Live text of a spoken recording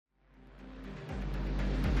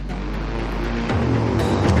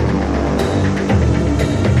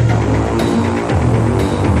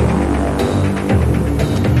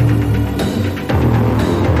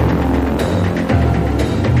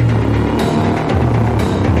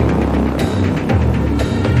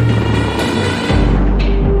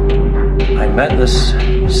met this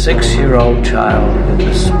 6-year-old child with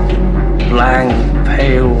this blank,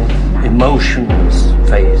 pale, emotionless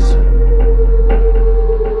face.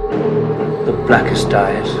 The blackest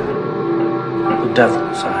eyes, the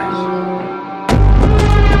devil's eyes.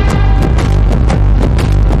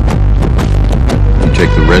 You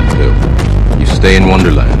take the red pill, you stay in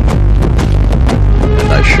Wonderland,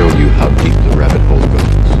 and I show you how deep the rabbit hole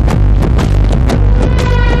goes.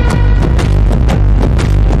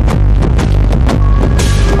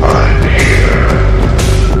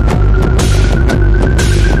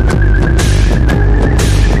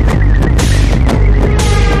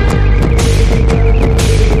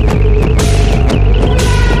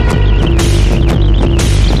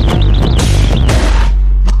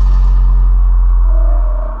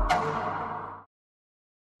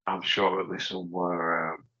 I'm sure it'll be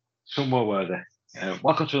somewhere worthy.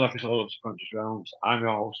 Welcome to an episode of Subconscious Realms. I'm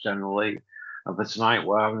your host, General Lee, and for tonight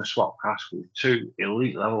we're having a swap cast with two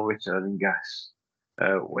elite level returning guests.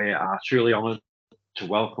 We are truly honoured to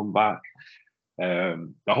welcome back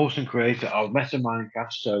the host and creator of Meta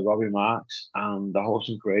Mindcast, Robby Marx, and the host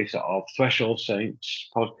and creator of Threshold Saints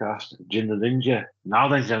podcast, Jin the Ninja. Now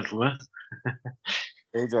then, gentlemen.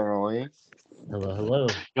 Hey, General Lee. Hello, hello.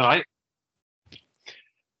 You all right?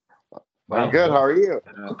 I'm good. How are you?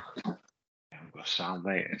 I've got sound,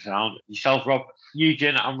 mate. Sound. Yourself, Rob,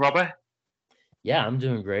 Eugene, and Robby? Yeah, I'm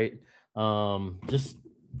doing great. Just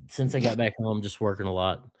since I got back home, just working a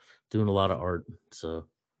lot, doing a lot of art. So,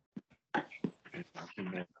 and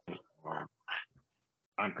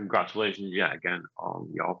congratulations yet again on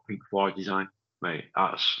your Pink Floyd design, mate.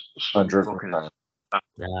 That's 100%.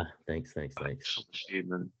 yeah, thanks. Some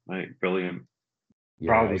achievement, mate. Brilliant.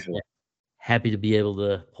 Yeah, Proud I of was you. happy to be able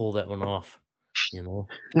to pull that one off. You know,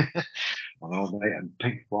 I know, mate, and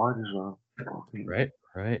Pink Floyd as well. right.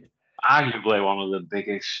 Arguably one of the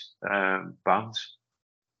biggest bands.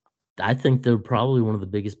 I think they're probably one of the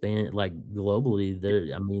biggest band, like globally.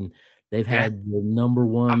 They've had the number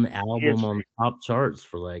one album on the top charts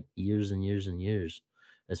for like years and years and years,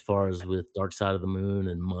 as far as with Dark Side of the Moon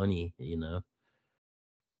and Money. You know.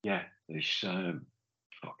 Yeah, it's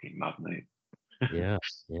fucking mad, mate. Yeah.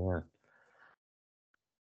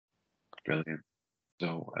 Brilliant.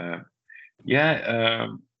 So, I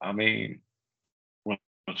mean, what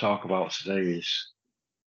I talk about today is,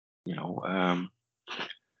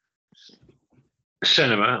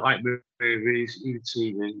 cinema, like movies, even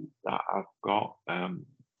TV, that I've got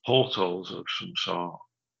portals of some sort,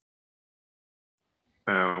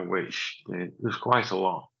 which there's quite a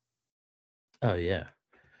lot. Oh yeah.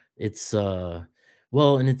 It's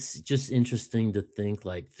well, and it's just interesting to think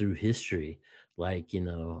like through history, like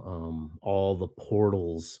all the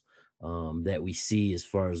portals that we see as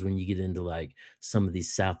far as when you get into like some of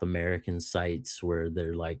these South American sites where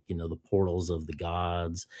they're like the portals of the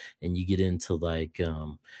gods, and you get into like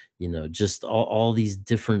just all these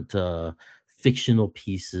different fictional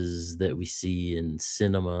pieces that we see in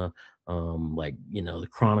cinema, like the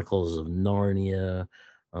Chronicles of Narnia,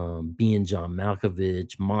 being John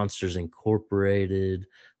Malkovich, Monsters Incorporated,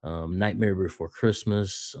 Nightmare Before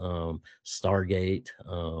Christmas, Stargate.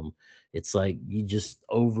 It's like you just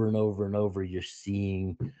over and over and over, you're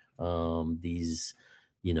seeing these,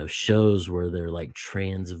 shows where they're like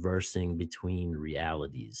transversing between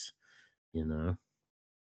realities, Yeah.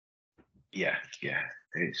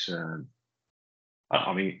 It's,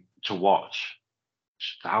 I mean, to watch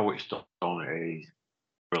how it's done is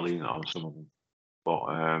brilliant on some of them.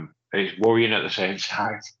 But it's worrying at the same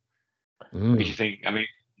time. Because you think, I mean,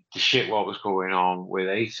 the shit what was going on with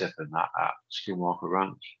ASIP and that at Skinwalker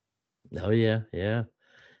Ranch. Oh yeah.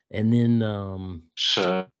 And then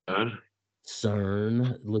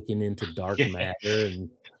CERN looking into dark matter, and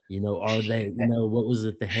are they what was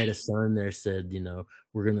it, the head of CERN there said,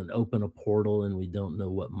 we're gonna open a portal and we don't know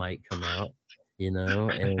what might come out,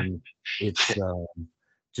 and it's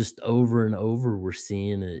just over and over we're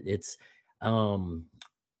seeing it. It's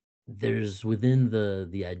there's within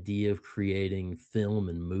the idea of creating film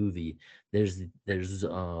and movie, there's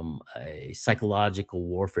a psychological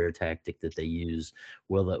warfare tactic that they use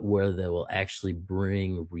where they will actually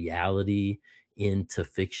bring reality into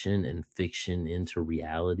fiction and fiction into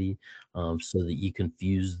reality, so that you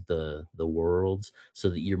confuse the worlds, so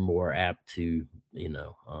that you're more apt to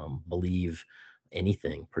believe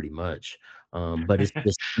anything pretty much. But it's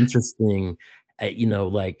just interesting,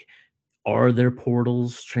 like, are there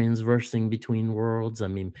portals transversing between worlds? I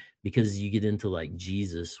mean, because you get into like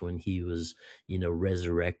Jesus when he was,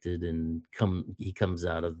 resurrected, and he comes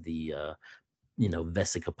out of the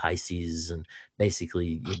Vesica Pisces, and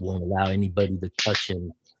basically it won't allow anybody to touch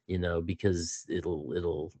him, because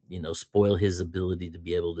it'll spoil his ability to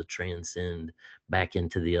be able to transcend back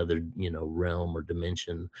into the other realm or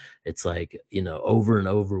dimension. It's like over and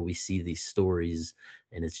over we see these stories,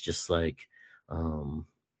 and it's just like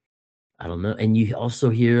I don't know. And you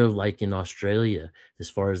also hear like in Australia, as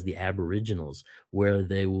far as the Aboriginals, where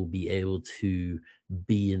they will be able to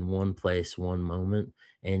be in one place one moment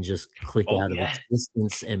and just click Oh out of yeah.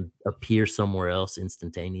 existence and appear somewhere else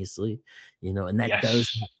instantaneously, and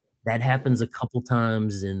Yes. that happens a couple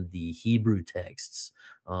times in the Hebrew texts.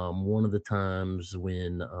 One of the times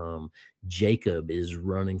when Jacob is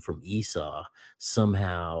running from Esau,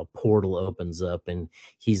 somehow a portal opens up and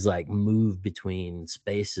he's like moved between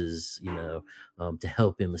spaces, to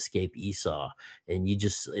help him escape Esau. And you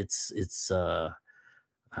just, it's, I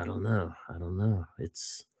don't know.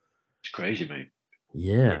 It's crazy, mate.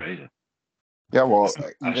 Yeah. Crazy. Yeah, well,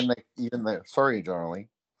 even the sorry, Johnny.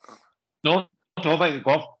 No, mate,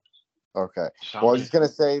 go on. Okay. Well, I was just gonna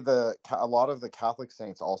say a lot of the Catholic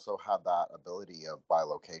saints also had that ability of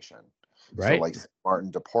bilocation. Right. So like Saint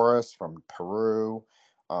Martin de Porres from Peru,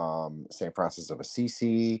 Saint Francis of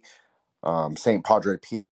Assisi, Saint Padre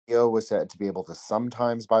Pio was said to be able to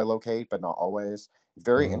sometimes bilocate, but not always.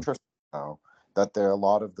 Very interesting, though, that there are a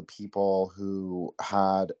lot of the people who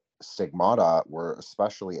had stigmata were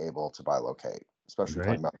especially able to bilocate, especially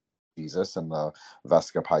talking about Jesus and the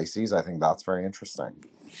Vesica Pisces. I think that's very interesting.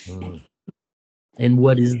 And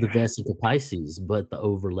what is the Vesica Pisces but the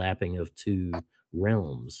overlapping of two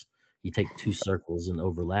realms? You take two circles and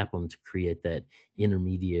overlap them to create that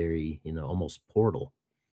intermediary, almost portal.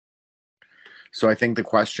 So I think the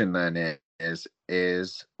question then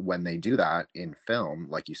is when they do that in film,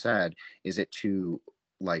 like you said, is it to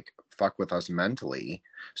like fuck with us mentally?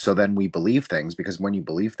 So then we believe things, because when you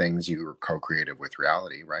believe things, you're co-creative with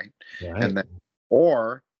reality, right? And then,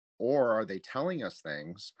 or are they telling us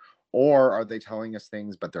things, or are they telling us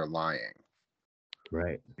things but they're lying?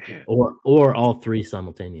 Right. Or all three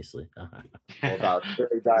simultaneously. Well, that's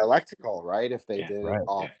very dialectical, right? If they did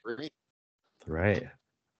all three. Right.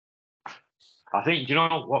 I think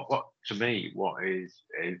what to me what is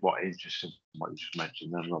interesting, what you just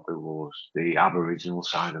mentioned then, Robby, was the Aboriginal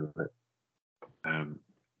side of it.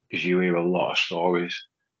 Because you hear a lot of stories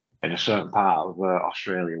in a certain part of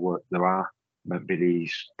Australia where there are maybe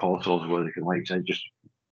these portals where they can, like say, just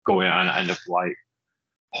go in and end up like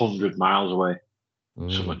 100 miles away,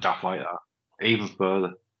 something daft like that, even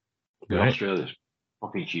further. Because Australia's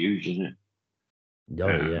fucking huge, isn't it?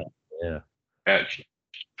 Oh yeah.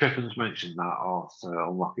 Triffin's mentioned that off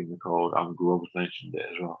Unlocking the Code, and Grove's mentioned it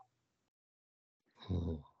as well.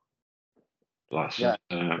 That's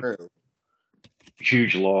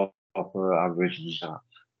huge law for Aborigines. That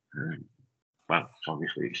well,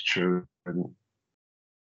 obviously it's true.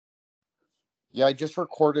 Yeah, I just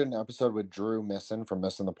recorded an episode with Drew Misson from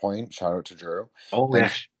Missing the Point. Shout out to Drew. Oh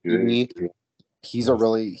yes,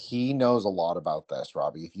 he knows a lot about this,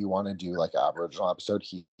 Robby. If you want to do like Aboriginal episode,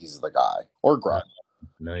 he's the guy. Or Grub.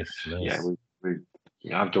 Nice. Yeah,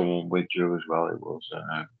 I've done one with Drew as well. It was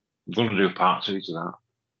I'm going to do a part 2 to that.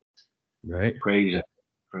 Right. Crazy.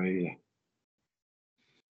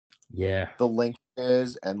 Yeah. The link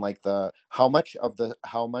is, and like how much of the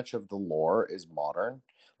lore is modern.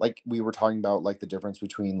 Like we were talking about, like the difference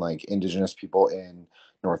between like indigenous people in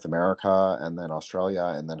North America and then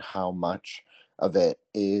Australia, and then how much of it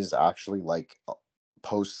is actually like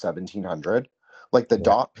post 1700. Like the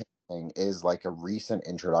dot painting is like a recent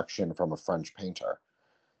introduction from a French painter,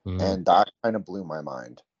 and that kind of blew my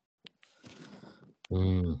mind.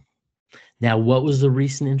 Now, what was the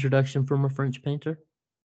recent introduction from a French painter?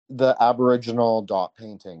 The Aboriginal dot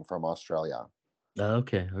painting from Australia.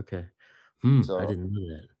 Okay. So, I didn't know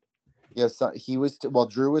that. Yes,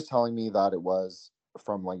 Drew was telling me that it was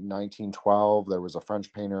from like 1912. There was a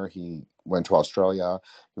French painter. He went to Australia.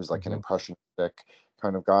 He was like an impressionistic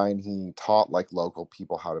kind of guy, and he taught like local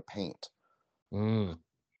people how to paint. So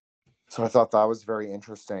I thought that was very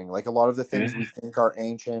interesting. Like a lot of the things we think are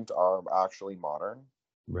ancient are actually modern.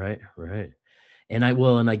 Right. And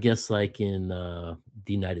I guess like in the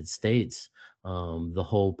United States, the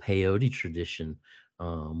whole peyote tradition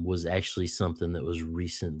was actually something that was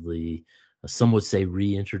recently, some would say,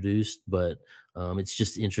 reintroduced, but it's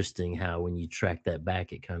just interesting how when you track that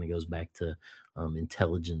back, it kind of goes back to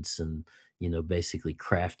intelligence and basically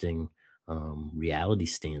crafting reality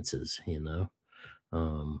stances.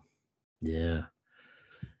 Yeah,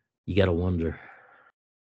 you got to wonder.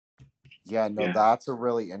 Yeah, no, that's a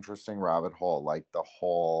really interesting rabbit hole. Like the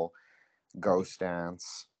whole ghost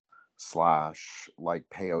dance / like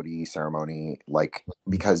peyote ceremony, like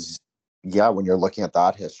because Yeah, when you're looking at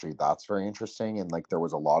that history, that's very interesting. And like there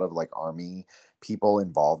was a lot of like army people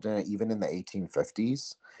involved in it, even in the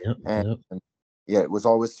 1850s. Yep, And yep, yeah, it was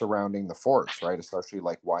always surrounding the forts, right? Especially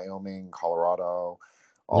like Wyoming, Colorado,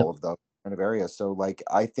 all yep. of those kind of areas. So like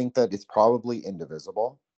I think that it's probably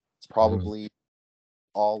indivisible. It's Mhm. probably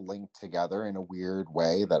all linked together in a weird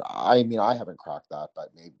way that I mean I haven't cracked that,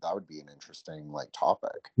 but maybe that would be an interesting like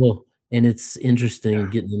topic. Well, and it's interesting Yeah.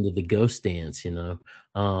 getting into the ghost dance, and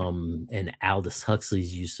Aldous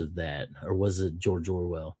Huxley's use of that, or was it George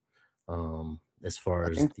Orwell? As far I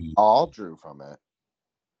as think the all drew from it.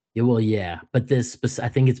 Yeah, well, yeah, but I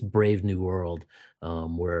think it's Brave New World,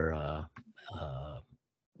 where uh,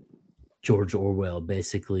 George Orwell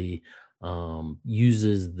basically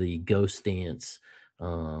uses the ghost dance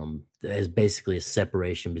as basically a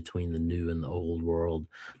separation between the new and the old world.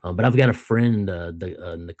 But I've got a friend,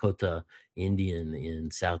 the Nakota Indian in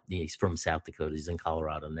South. He's from South Dakota. He's in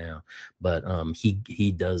Colorado now, but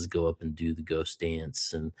he does go up and do the ghost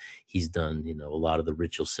dance, and he's done a lot of the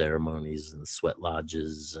ritual ceremonies and the sweat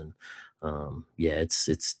lodges, and yeah,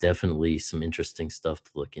 it's definitely some interesting stuff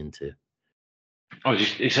to look into. Oh,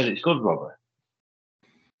 he said it's good, Robert.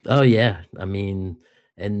 Oh yeah, I mean,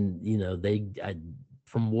 and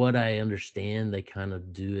from what I understand, they kind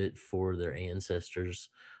of do it for their ancestors,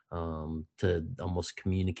 to almost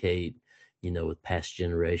communicate, with past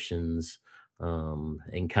generations, and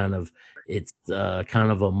it's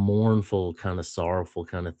kind of a mournful, kind of sorrowful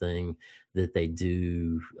kind of thing that they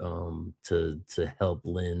do, to help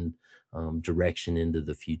lend direction into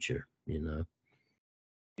the future.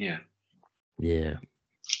 Yeah. Yeah.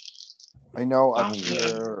 I know up Sounds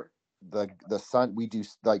here the sun we do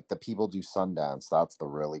like the people do Sundance. That's the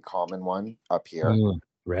really common one up here.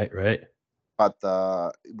 Right, right. But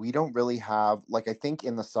the we don't really have like I think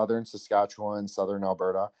in the southern Saskatchewan, southern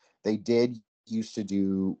Alberta, they did used to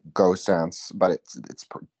do ghost dance, but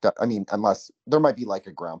I mean unless there might be like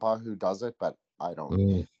a grandpa who does it, but I don't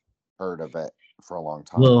Mm. heard of it for a long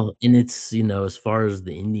time. Well, and it's, as far as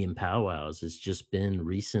the Indian powwows, it's just been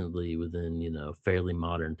recently within, fairly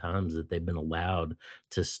modern times that they've been allowed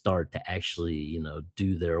to start to actually,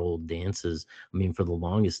 do their old dances. I mean, for the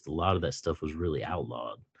longest, a lot of that stuff was really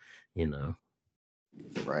outlawed, you know.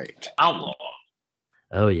 Right. outlaw.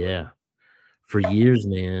 Oh yeah. For years,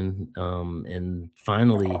 man. And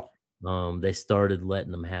finally, they started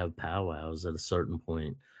letting them have powwows at a certain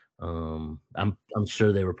point. I'm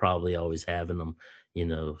sure they were probably always having them,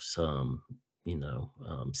 some, But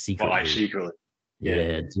like secretly. secretly. Yeah.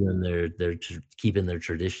 Yeah, doing keeping their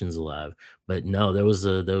traditions alive. But no, there was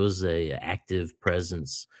a active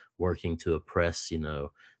presence working to oppress,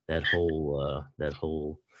 that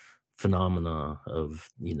whole phenomena of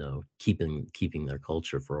keeping their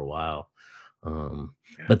culture for a while. Yeah.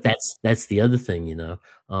 But that's the other thing,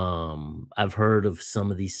 I've heard of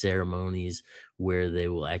some of these ceremonies where they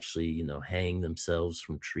will actually, hang themselves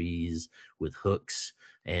from trees with hooks,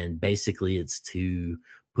 and basically it's to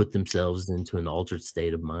put themselves into an altered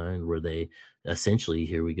state of mind where they essentially,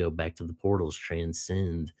 here we go back to the portals,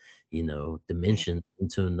 transcend, Yeah. dimension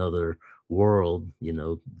into another world,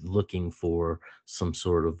 looking for some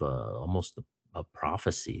sort of almost a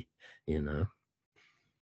prophecy, you know.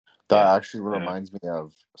 That Yeah. actually reminds me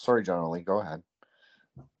of sorry, John Lee, go ahead.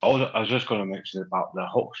 Oh, I was just going to mention about the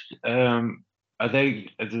hooks. Are they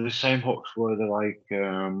the same hooks where they're like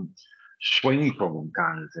swing from them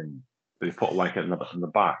kind of thing? They put like in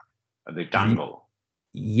the back and they Ye- dangle.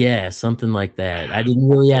 Yeah, something like that. I didn't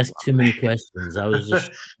really ask too many questions. I was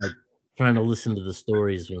just like trying to listen to the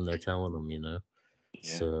stories when they're telling them. Yeah.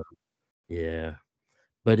 So yeah,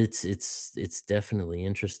 but it's definitely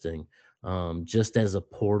interesting. Just as a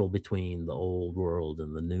portal between the old world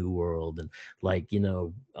and the new world, and like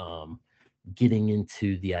getting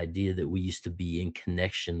into the idea that we used to be in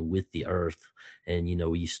connection with the earth, and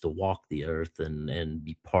we used to walk the earth and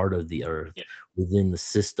be part of the earth Yeah. within the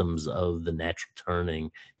systems of the natural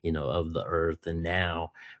turning of the earth. And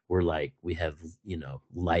now we're like, we have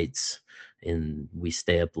lights, and we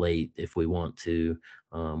stay up late if we want to.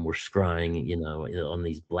 We're scrying on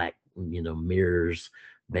these black mirrors,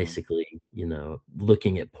 Mm. basically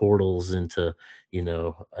looking at portals into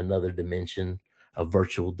another dimension, a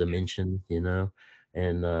virtual dimension,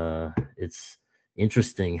 and it's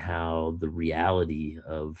interesting how the reality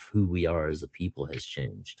of who we are as a people has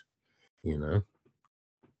changed, you know.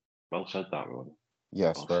 Well said, that Roy.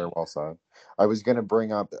 Yes, Well very said. well said. I was going to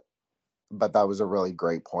bring up, but that was a really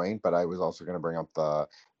great point. But I was also going to bring up the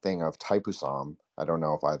thing of Taipusam. I don't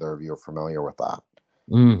know if either of you are familiar with that.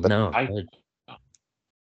 But No. I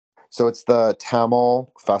so it's the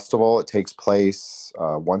Tamil festival. It takes place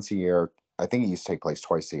once a year I think it used to take place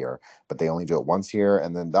twice a year, but they only do it once a year,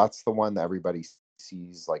 and then that's the one that everybody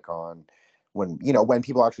sees like on when when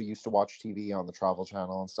people actually used to watch TV on the Travel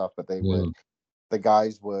Channel and stuff. But the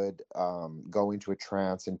guys would go into a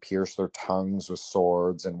trance and pierce their tongues with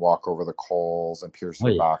swords and walk over the coals and pierce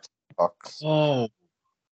their backs with hooks. Oh,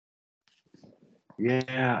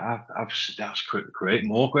 yeah, that's great.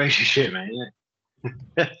 More crazy shit, man.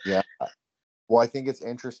 Yeah. Well, I think it's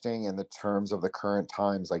interesting in the terms of the current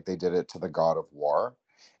times, like they did it to the god of war,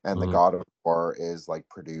 and the god of war is like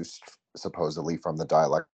produced supposedly from the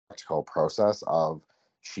dialectical process of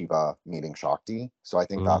Shiva meeting Shakti. So I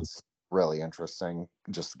think that's really interesting,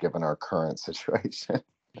 just given our current situation.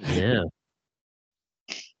 Yeah.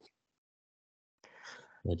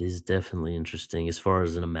 That is definitely interesting as far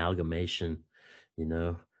as an amalgamation, you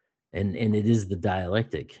know, and it is the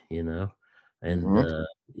dialectic, and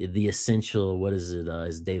the essential. What is it?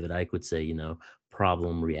 As David Icke would say,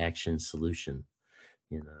 problem, reaction, solution.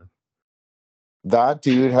 That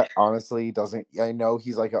dude honestly doesn't. I know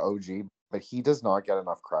he's like an OG, but he does not get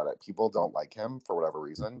enough credit. People don't like him for whatever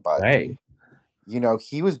reason, but Right.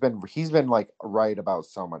 he's been like right about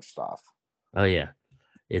so much stuff. Oh yeah.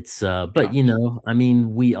 It's but I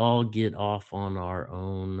mean, we all get off on our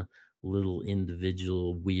own little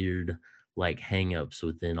individual weird like hangups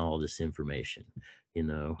within all this information,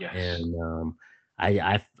 Yes. and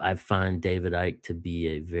I find David Icke to be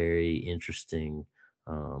a very interesting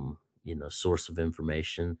source of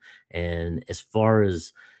information. And as far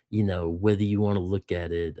as whether you want to look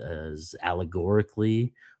at it as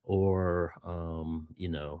allegorically or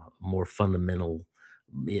more fundamental,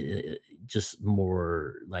 just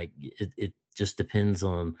more like it just depends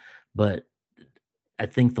on. But I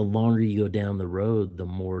think the longer you go down the road, the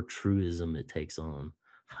more truism it takes on.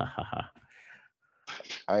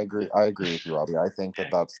 I agree with you, Robby. I think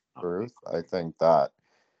that's the truth. I think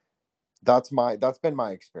that's been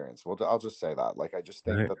my experience. Well, I'll just say that. Like, I just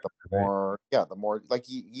think that the more like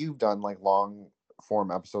you've done like long form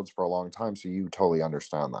episodes for a long time, so you totally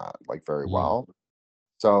understand that like very well.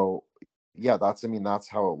 So yeah, that's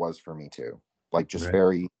how it was for me too. Like, just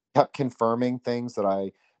very kept confirming things that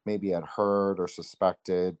I maybe had heard or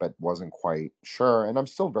suspected but wasn't quite sure. And I'm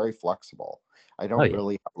still very flexible. I don't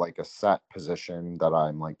really have like a set position that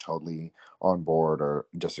I'm like totally on board or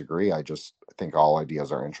disagree. I just think all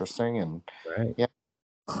ideas are interesting, and yeah.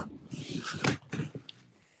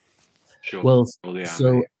 Sure. Well,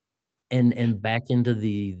 so and back into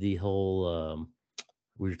the whole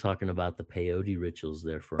we were talking about the peyote rituals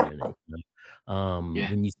there for a minute.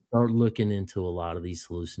 When you start looking into a lot of these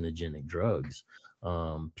hallucinogenic drugs,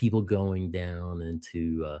 people going down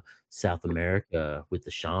into South America with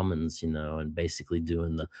the shamans, and basically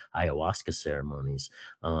doing the ayahuasca ceremonies,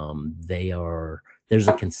 there's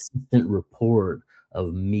a consistent report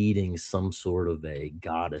of meeting some sort of a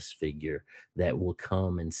goddess figure that will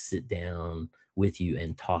come and sit down with you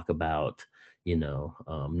and talk about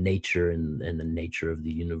nature and the nature of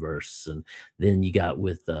the universe. And then you got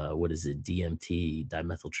with what is it, DMT,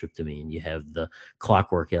 dimethyltryptamine, you have the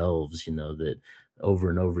clockwork elves, that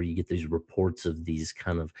over and over you get these reports of these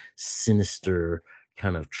kind of sinister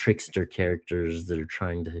kind of trickster characters that are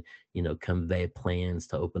trying to convey plans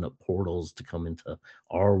to open up portals to come into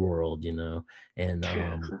our world, and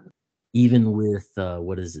even with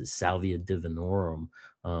what is it, salvia divinorum,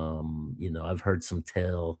 I've heard some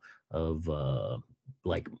tale of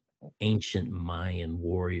like ancient Mayan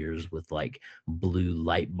warriors with like blue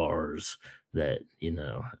light bars that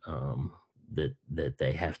that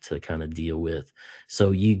they have to kind of deal with.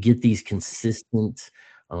 So you get these consistent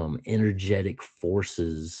energetic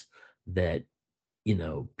forces that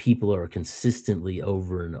people are consistently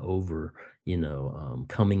over and over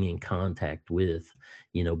coming in contact with,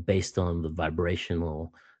 based on the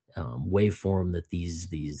vibrational waveform that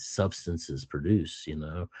these substances produce.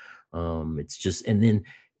 It's just, and then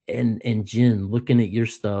and Jen, looking at your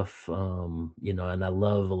stuff, and I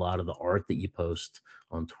love a lot of the art that you post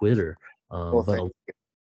on Twitter.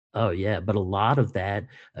 Oh yeah, but a lot of that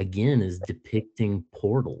again is depicting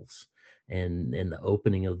portals and the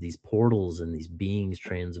opening of these portals and these beings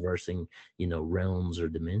transversing, realms or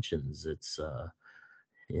dimensions. It's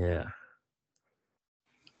yeah.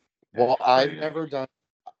 Well, I've never done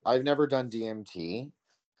DMT,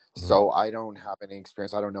 so I don't have any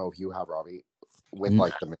experience. I don't know if you have, Robby, with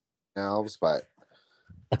like the machine elves, but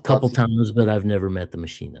a couple times, but I've never met the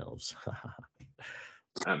machine elves.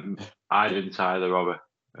 I didn't either, Robby.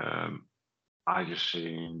 I just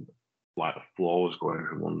seen like the floors going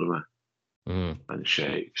from under me and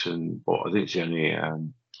shapes, but I didn't see any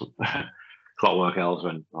clockwork elves or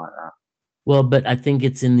anything like that. Well, but I think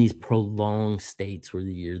it's in these prolonged states where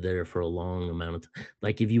you're there for a long amount of time.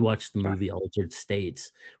 Like if you watch the Right. movie Altered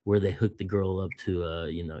States, where they hook the girl up to a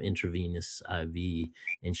intravenous IV,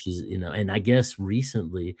 and she's and I guess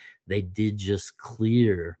recently they did just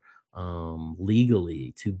clear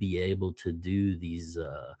legally to be able to do these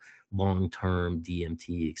long-term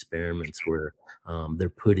DMT experiments where they're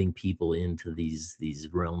putting people into these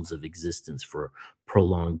realms of existence for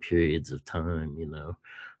prolonged periods of time.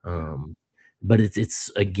 Yeah. But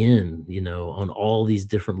it's again, on all these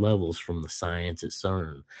different levels, from the science at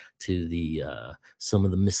CERN to the some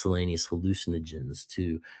of the miscellaneous hallucinogens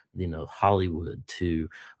to Hollywood to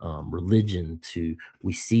religion to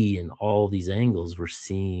we see in all these angles, we're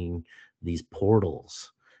seeing these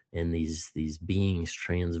portals and these beings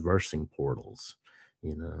transversing portals,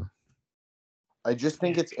 you know. I just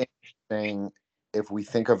think Yeah. it's interesting if we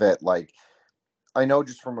think of it like, I know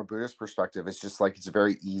just from a Buddhist perspective, it's just like it's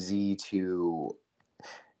very easy to.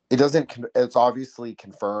 It doesn't. It's obviously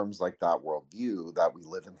confirms like that worldview that we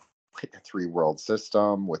live in like a three world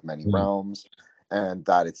system with many Mm, realms, and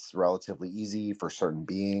that it's relatively easy for certain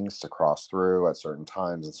beings to cross through at certain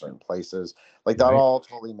times in certain places. Like that right. all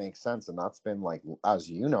totally makes sense, and that's been like, as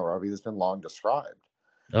you know, Robbie, that's been long described.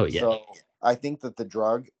 Oh yeah. So I think that the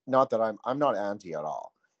drug, not that I'm not anti at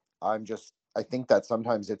all. I think that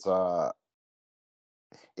sometimes it's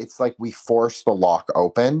like we force the lock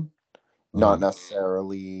open, not Mm.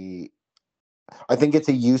 necessarily. I think it's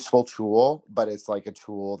a useful tool, but it's like a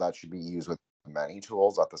tool that should be used with many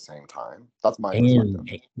tools at the same time. That's my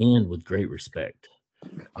perspective. And with great respect.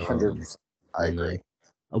 um 100%. I you know agree.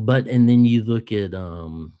 but and then you look at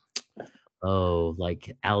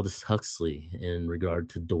like Aldous Huxley in regard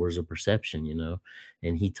to doors of perception,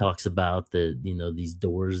 and he talks about the, these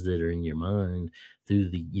doors that are in your mind through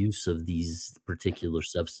the use of these particular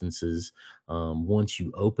substances. Once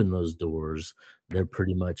you open those doors, they're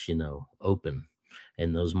pretty much, open.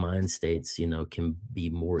 And those mind states, can be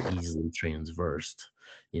more easily transversed,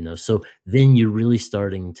 So then you're really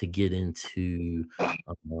starting to get into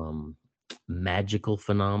um, magical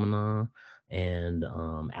phenomena and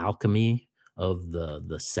alchemy of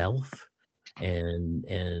the self, and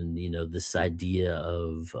this idea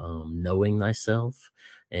of knowing thyself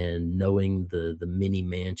and knowing the many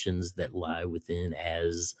mansions that lie within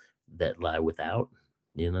as that lie without,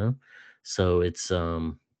 so it's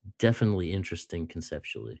definitely interesting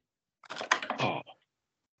conceptually. Oh,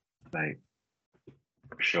 mate,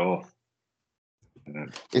 for sure.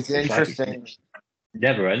 It's It's like it's interesting.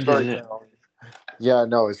 never ends, Sorry, isn't it? Carol. Yeah,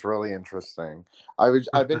 no, it's really interesting.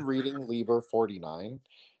 I've been reading Liber 49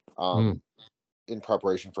 Mm, um in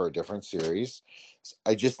preparation for a different series.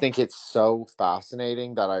 I just think it's so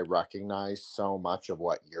fascinating that I recognize so much of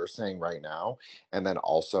what you're saying right now, and then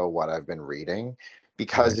also what I've been reading,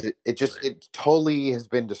 because right, it totally has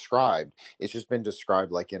been described. It's just been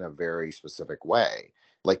described like in a very specific way,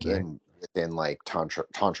 like right. in within like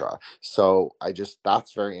tantra. So I just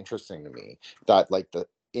that's very interesting to me that like the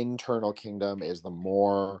internal kingdom is the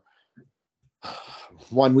more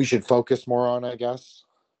one we should focus more on, I guess.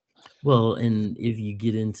 Well, and if you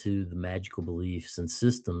get into the magical beliefs and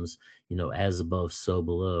systems, as above, so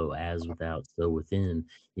below, as without, so within,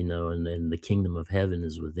 and then the kingdom of heaven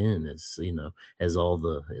is within, as all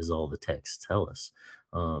the texts tell us.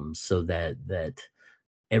 So that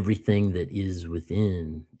everything that is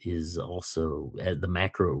within is also the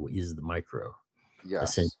macro is the micro,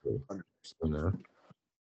 Yes. essentially, you know.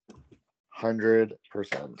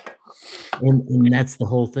 100%. And that's the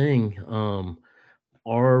whole thing.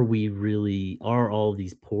 Are all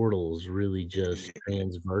these portals really just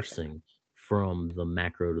transversing from the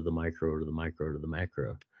macro to the micro to the micro to the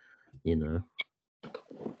macro, you know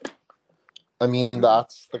I mean,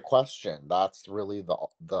 that's the question. That's really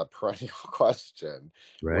the perennial question.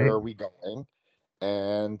 Where right? are we going?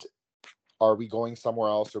 And are we going somewhere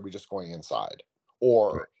else, or are we just going inside? Right,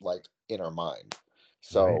 Or like in our mind? right.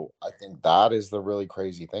 So I think that is the really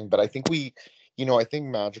crazy thing. But I think I think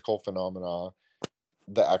magical phenomena,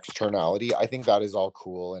 the externality, I think that is all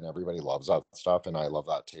cool and everybody loves that stuff, and I love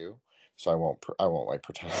that too. So I won't like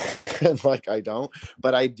pretend like I don't,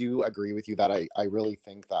 but I do agree with you that I really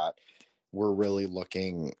think that we're really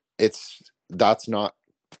looking, that's not,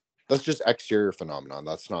 that's just exterior phenomenon,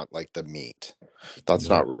 that's not like the meat, that's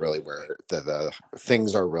Right. not really where the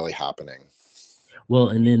things are really happening. Well,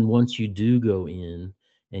 and then once you do go in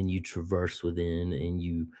and you traverse within and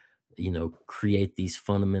you create these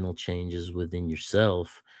fundamental changes within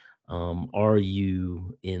yourself, are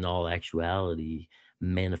you in all actuality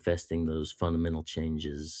manifesting those fundamental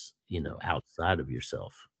changes, outside of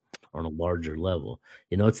yourself on a larger level?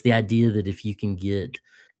 It's the idea that if you can get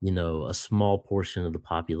a small portion of the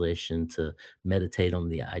population to meditate on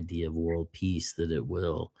the idea of world peace, that it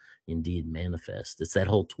will indeed manifest. It's that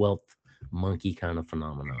whole 12th monkey kind of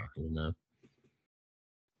phenomena.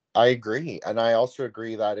 I agree. And I also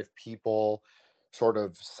agree that if people sort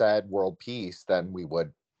of said world peace, then we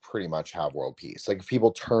would pretty much have world peace. Like if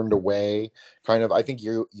people turned away, kind of, I think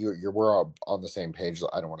we're on the same page.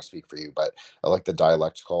 I don't want to speak for you, but I like the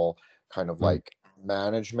dialectical kind of like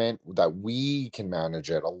management, that we can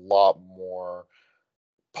manage it a lot more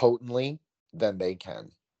potently than they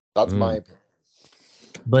can. That's my opinion.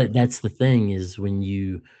 But that's the thing, is when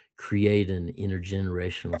you create an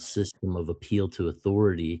intergenerational system of appeal to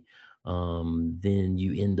authority, then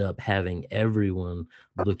you end up having everyone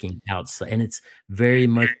looking outside. And it's very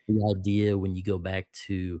much the idea, when you go back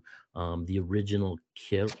to the original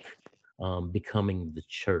kirk becoming the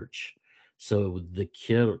church. So the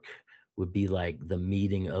kirk would be like the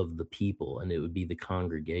meeting of the people, and it would be the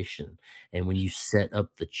congregation. And when you set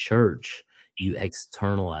up the church, you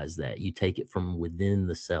externalize that. You take it from within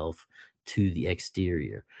the self to the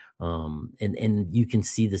exterior. And you can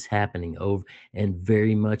see this happening over, and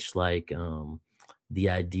very much like the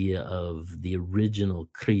idea of the original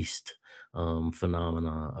Christ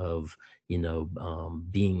phenomena of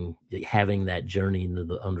having that journey into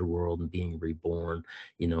the underworld and being reborn,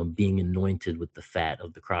 being anointed with the fat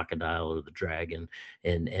of the crocodile or the dragon,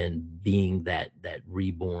 and being that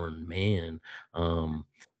reborn man,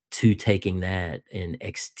 to taking that and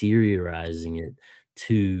exteriorizing it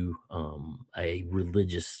to a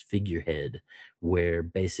religious figurehead, where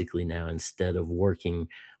basically now, instead of working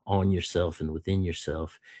on yourself and within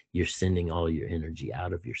yourself, you're sending all your energy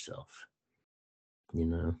out of yourself.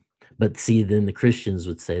 But see, then the Christians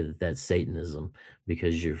would say that that's Satanism,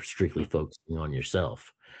 because you're strictly focusing on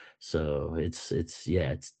yourself. So it's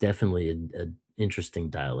definitely a interesting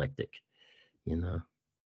dialectic.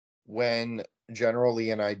 When General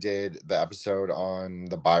Lee and I did the episode on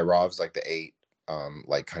the Bairovs, like the 8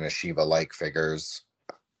 like kind of Shiva like figures,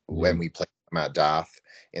 when we played them at Dath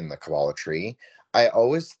in the Kabbalah tree, I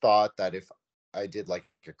always thought that if I did like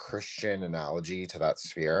a Christian analogy to that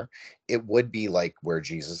sphere, it would be like where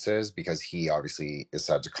Jesus is, because he obviously is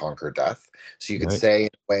said to conquer death. So you could say in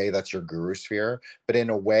a way that's your guru sphere, but in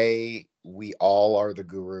a way we all are the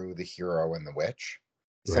guru, the hero, and the witch.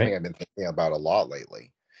 Something I've been thinking about a lot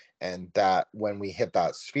lately. And that when we hit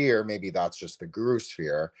that sphere, maybe that's just the guru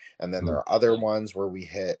sphere. And then there are other ones where we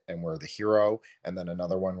hit and we're the hero. And then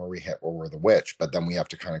another one where we hit where we're the witch. But then we have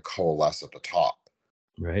to kind of coalesce at the top.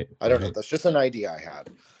 Right. I don't know. That's just an idea I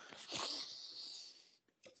had.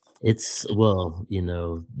 It's, well,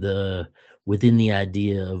 within the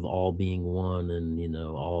idea of all being one, and,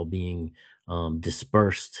 all being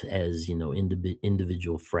dispersed as,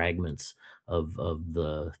 individual fragments of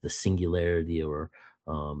the singularity, or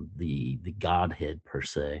the Godhead per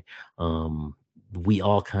se. We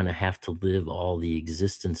all kind of have to live all the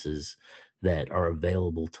existences that are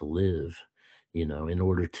available to live, in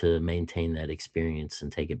order to maintain that experience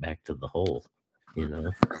and take it back to the whole.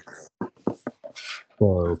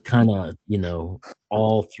 So kind of,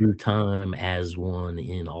 all through time as one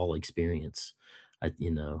in all experience.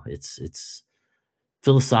 It's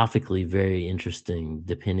philosophically very interesting,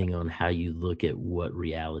 depending on how you look at what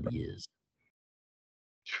reality is.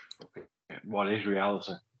 What is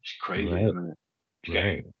reality? It's crazy, Right. isn't it? It's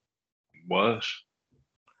getting worse.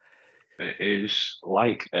 It is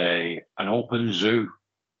like an open zoo.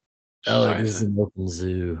 Oh, it is an open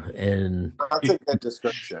zoo, and that's a good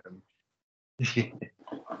description.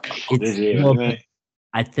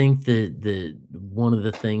 I think that one of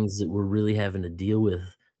the things that we're really having to deal with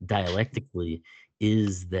dialectically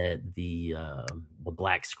is that the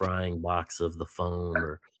black scrying box of the phone,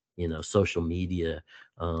 or social media,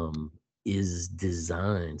 is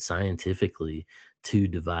designed scientifically to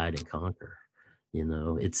divide and conquer.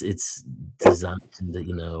 It's designed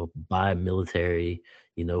to, by military,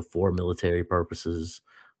 for military purposes.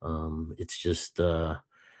 It's just but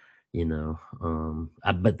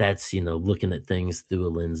that's looking at things through a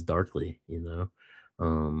lens darkly.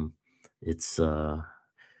 It's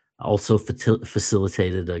also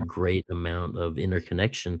facilitated a great amount of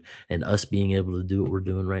interconnection, and us being able to do what we're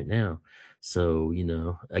doing right now. So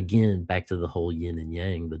again, back to the whole yin and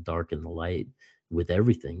yang, the dark and the light, with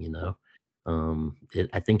everything.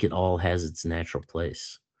 I think it all has its natural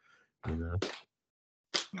place. I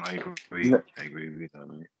agree with that,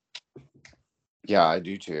 mate. Yeah, I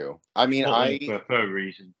do too. I mean, for a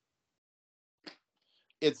reason.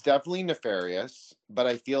 It's definitely nefarious, but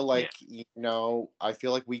I feel like I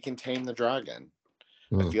feel like we can tame the dragon.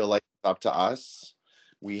 I feel like it's up to us.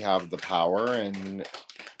 we have the power, and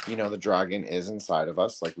the dragon is inside of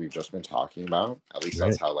us, like we've just been talking about. At least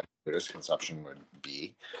that's how like Buddhist conception would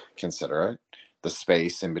be, consider it, the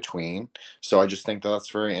space in between. So I just think that that's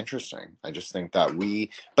very interesting. I just think that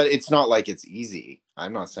but it's not like it's easy.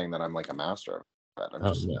 I'm not saying that I'm like a master, but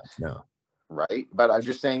I'm just no. Right. But I'm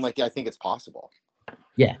just saying, like, I think it's possible.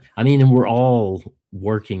 Yeah. I mean, and we're all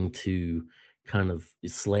working to kind of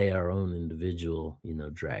slay our own individual,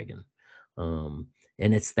 dragon. And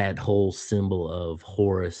it's that whole symbol of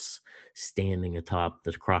Horus standing atop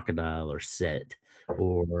the crocodile or Set,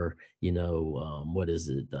 or, what is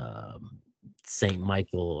it? Saint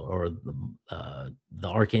Michael, or the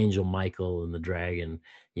Archangel Michael and the dragon,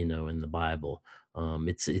 in the Bible.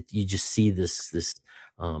 You just see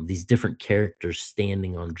these different characters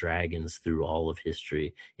standing on dragons through all of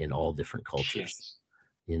history in all different cultures.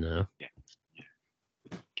 Yeah.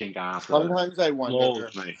 King Arthur. Sometimes I wonder.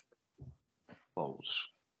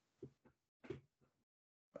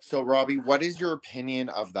 So, Robby, what is your opinion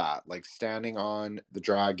of that? Like standing on the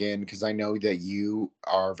dragon? Because I know that you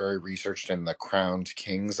are very researched in the crowned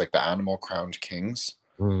kings, like the animal crowned kings.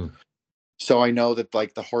 So I know that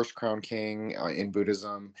like the horse crowned king in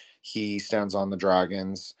Buddhism, he stands on the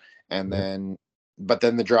dragons, and but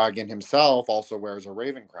then the dragon himself also wears a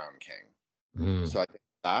raven crown king. So I think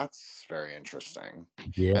that's very interesting.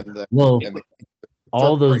 Yeah. And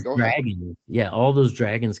all those dragons, all those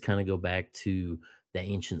dragons kind of go back to the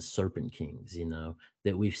ancient serpent kings,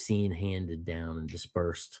 that we've seen handed down and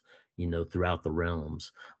dispersed, throughout the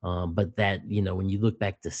realms. But that, when you look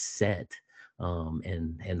back to Set,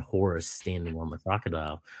 and Horus standing on the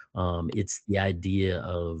crocodile, it's the idea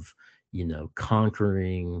of,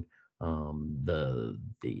 conquering the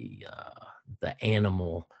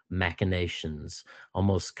animal machinations,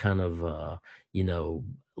 almost kind of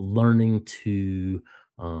learning to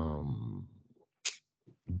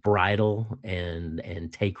bridle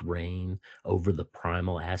and take reign over the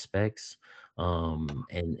primal aspects,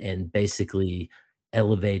 and basically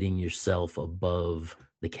elevating yourself above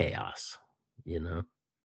the chaos.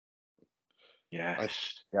 Yeah,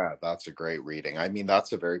 that's a great reading. I mean,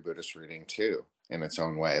 that's a very Buddhist reading too, in its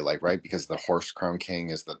own way, like, right, because the horse crown king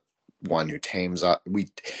is the one who tames us.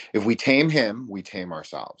 If we tame him, we tame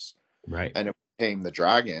ourselves, right? And if we tame the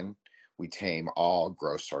dragon, we tame all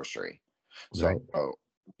gross sorcery. So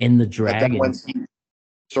and the dragon,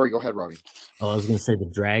 sorry, go ahead, Robby. I was going to say the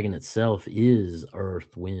dragon itself is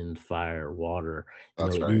earth, wind, fire, water.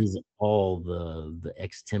 It is all the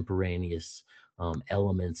extemporaneous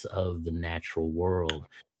elements of the natural world.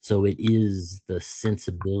 So it is the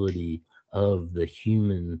sensibility of the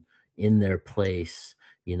human in their place,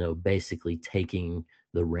 basically taking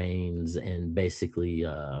the reins and basically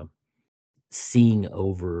seeing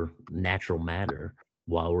over natural matter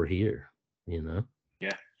while we're here, Yeah.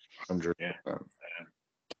 100%.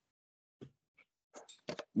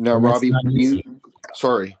 No, Robby,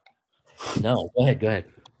 sorry. No, go ahead.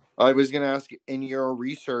 I was going to ask, in your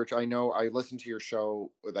research, I know I listened to your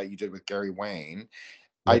show that you did with Gary Wayne. Yep.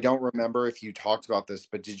 I don't remember if you talked about this,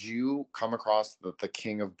 but did you come across that the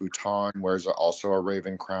king of Bhutan wears also a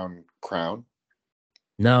raven crown?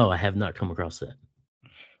 No, I have not come across that.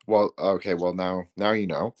 Well, okay. Well, now you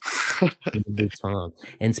know. Bhutan.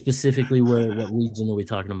 And specifically, what region are we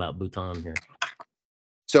talking about Bhutan here?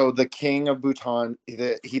 So the king of Bhutan,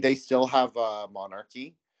 they still have a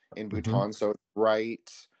monarchy in Bhutan. So it's right,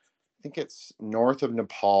 I think it's north of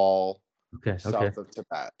Nepal, south of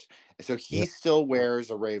Tibet. So he still wears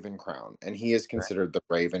a raven crown, and he is considered the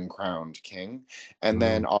raven crowned king. And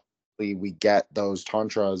then obviously we get those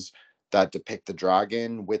tantras that depict the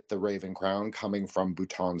dragon with the raven crown coming from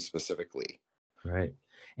Bhutan specifically. Right.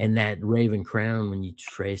 And that raven crown, when you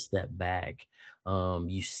trace that back,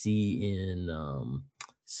 you see in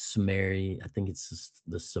Sumeria, I think it's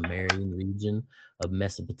the Sumerian region of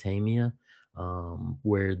Mesopotamia,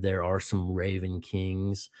 where there are some raven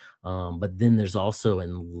kings. But then there's also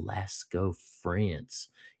in Lascaux, France,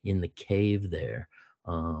 in the cave there.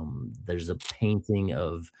 There's a painting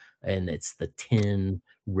and it's the 10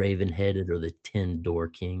 raven-headed, or the 10 door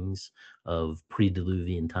kings of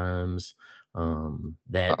pre-Diluvian times,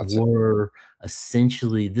 that were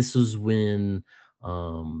essentially, this was when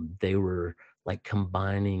they were like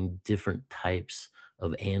combining different types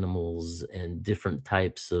of animals and different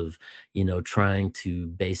types of, trying to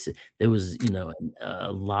base it. There was,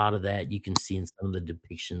 a lot of that you can see in some of the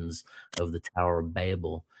depictions of the Tower of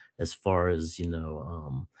Babel, as far as,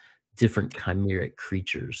 different chimeric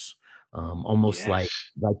creatures, almost like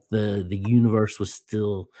the universe was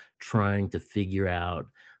still trying to figure out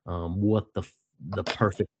what the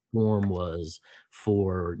perfect form was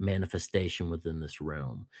for manifestation within this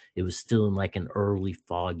realm. It was still in like an early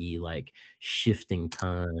foggy, like shifting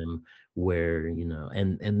time where,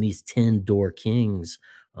 and these 10 door kings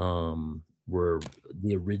were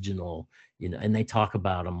the original, and they talk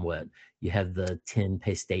about them. What you have the 10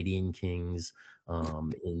 Pastadian kings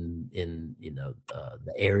in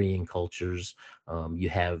the Aryan cultures. You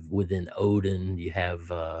have within Odin, you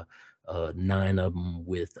have 9 of them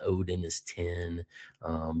with Odin as 10.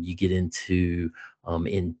 You get into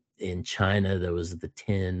in China, there was the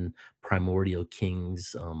 10 primordial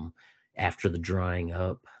kings. After the drying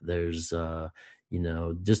up, there's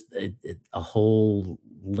just a whole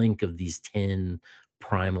link of these 10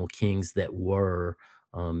 primal kings that were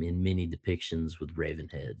in many depictions with raven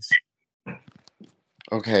heads.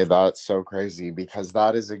 Okay, that's so crazy, because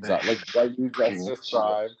that is exactly like what you just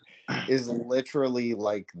described is literally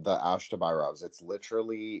like the Ashtabhairavas. It's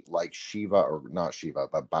literally like Shiva, or not Shiva,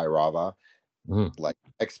 but Bhairava, like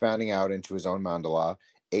expanding out into his own mandala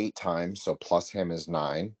 8 times. So plus him is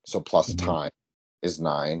 9. So plus time is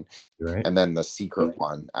 9. Right. And then the secret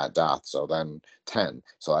one at death. So then 10.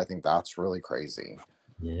 So I think that's really crazy.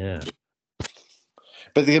 Yeah.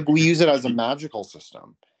 But we use it as a magical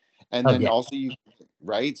system. And then also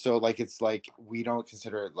right? So like, it's like, we don't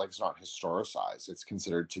consider it like, it's not historicized. It's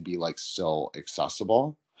considered to be like still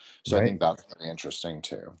accessible. So I think that's very interesting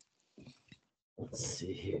too. Let's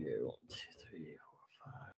see here. 1, 2, 3,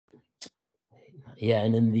 4, 5. Yeah,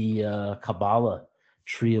 and in the Kabbalah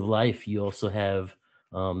tree of life, you also have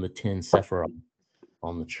the 10 Sephiroth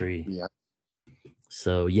on the tree. Yeah.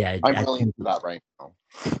 So yeah, I'm really into that right now.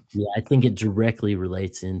 Yeah, I think it directly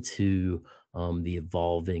relates into the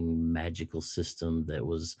evolving magical system that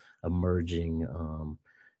was emerging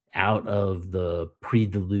out of the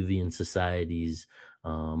pre-Diluvian societies,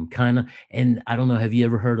 kind of. And I don't know, have you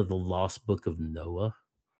ever heard of the Lost Book of Noah?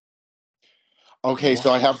 Okay,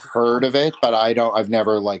 so I have heard of it, but I've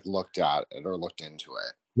never like looked at it or looked into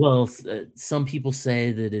it. Well, some people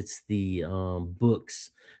say that it's the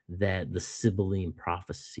books that the Sibylline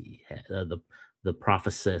prophecy had, the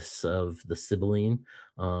prophetess of the Sibylline,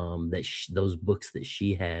 that those books that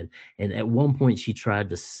she had, and at one point she tried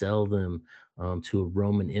to sell them to a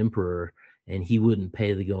Roman emperor, and he wouldn't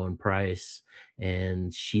pay the going price,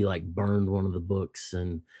 and she like burned one of the books,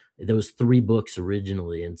 and there was 3 books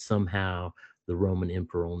originally, and somehow the Roman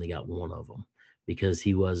emperor only got one of them because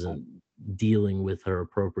he wasn't dealing with her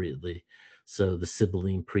appropriately. So the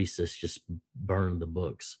Sibylline priestess just burned the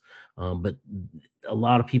books. But a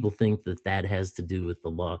lot of people think that has to do with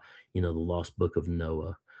the Lost Book of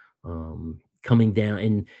Noah coming down,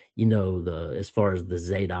 and as far as the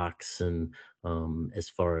Zadoks, and as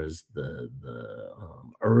far as the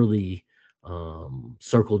early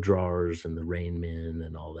circle drawers and the rain men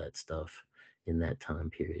and all that stuff in that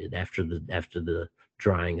time period after the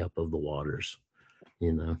drying up of the waters.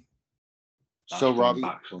 So Robby,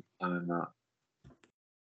 100%.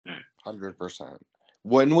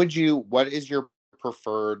 What is your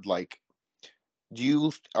preferred, like,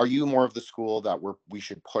 are you more of the school that we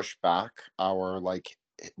should push back our like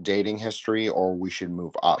dating history, or we should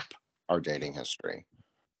move up our dating history?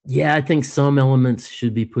 Yeah, I think some elements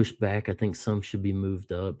should be pushed back. I think some should be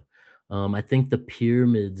moved up. I think the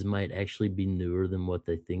pyramids might actually be newer than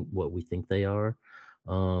what we think they are.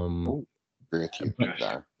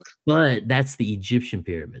 But that's the Egyptian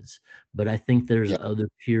pyramids. But I think there's other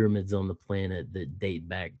pyramids on the planet that date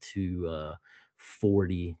back to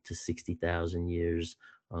 40 to 60,000 years.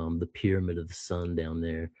 The Pyramid of the Sun down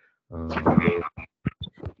there,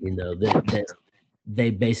 that they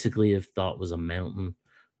basically have thought was a mountain,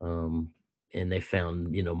 and they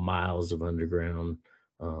found miles of underground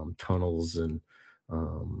tunnels, and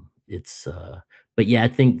it's but yeah, I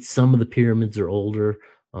think some of the pyramids are older.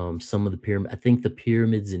 I think the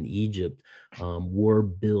pyramids in Egypt were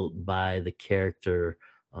built by the character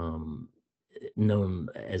known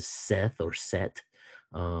as Seth or Set.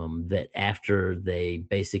 That after they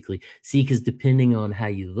basically see, because depending on how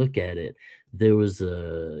you look at it, there was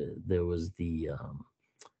the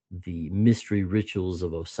mystery rituals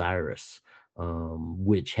of Osiris,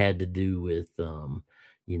 which had to do with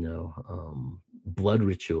blood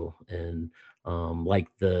ritual, and like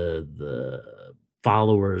the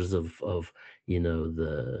followers of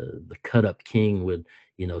the cut up king would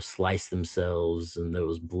slice themselves, and there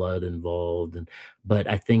was blood involved, but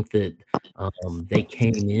I think that they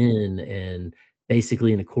came in, and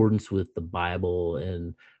basically in accordance with the Bible,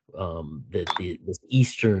 and that this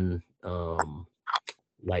Eastern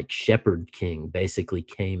like shepherd king basically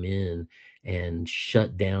came in and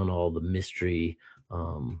shut down all the mystery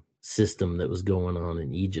system that was going on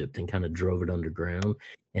in Egypt and kind of drove it underground.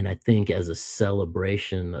 And I think as a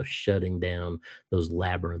celebration of shutting down those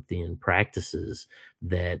labyrinthian practices,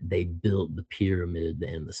 that they built the pyramid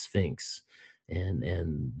and the Sphinx,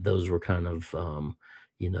 and those were kind of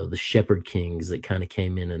the shepherd kings that kind of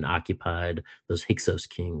came in and occupied those Hyksos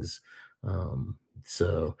kings.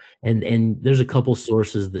 So and there's a couple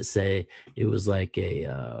sources that say it was like a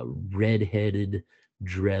red-headed,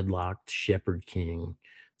 dreadlocked shepherd king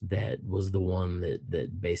that was the one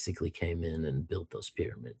that basically came in and built those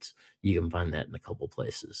pyramids. You can find that in a couple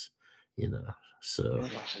places, So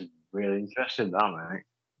That's really interesting, that, mate.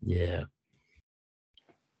 yeah.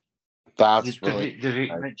 That's really. Did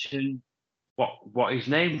he mention what his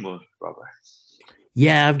name was, Robert?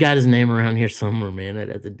 Yeah, I've got his name around here somewhere, man. I'd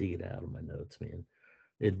have to dig it out of my notes, man.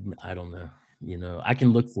 I don't know. I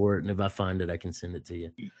can look for it, and if I find it, I can send it to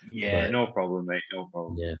you. Yeah, no problem, mate. No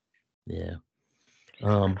problem. Yeah.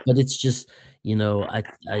 But it's just, I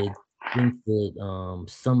think that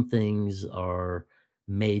some things are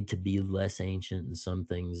made to be less ancient, and some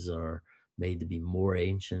things are made to be more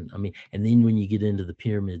ancient. I mean, and then when you get into the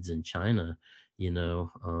pyramids in China,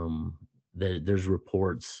 there's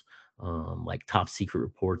reports, like top secret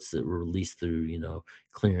reports that were released through,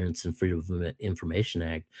 Clearance and Freedom of Information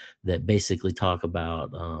Act, that basically talk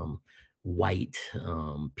about white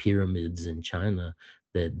pyramids in China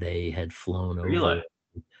that they had flown over.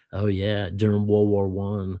 Oh yeah, during World War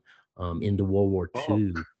One, into World War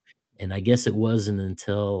Two, and I guess it wasn't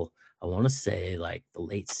until I want to say like the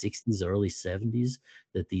late '60s, early '70s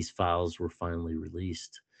that these files were finally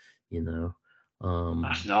released.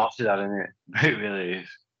 That's nasty, that, isn't it? It really is.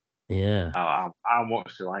 Yeah. How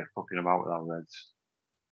much do you like fucking about with our reds?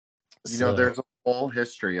 There's a whole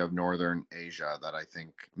history of Northern Asia that I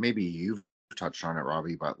think maybe you've touched on it,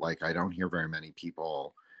 Robbie, but like I don't hear very many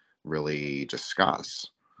people really discuss.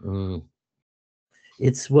 And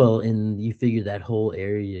you figure that whole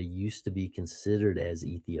area used to be considered as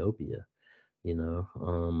Ethiopia,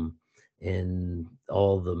 and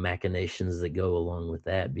all the machinations that go along with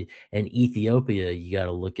that. And Ethiopia, you got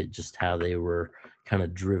to look at just how they were kind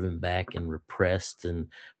of driven back and repressed and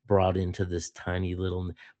brought into this tiny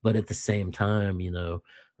little, but at the same time, the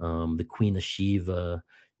Queen of Sheba,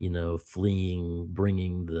 fleeing,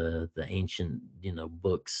 bringing the ancient,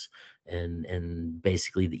 books, and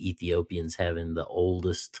basically the Ethiopians having the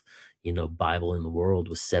oldest, Bible in the world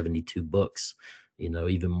with 72 books,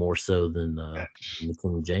 even more so than the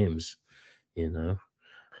King James,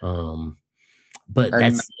 but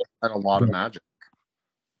that's a lot of magic.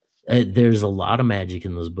 There's a lot of magic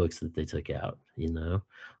in those books that they took out,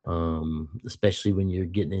 especially when you're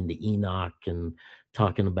getting into Enoch and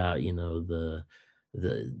talking about,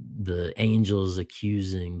 the angels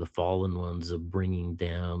accusing the fallen ones of bringing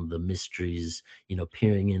down the mysteries,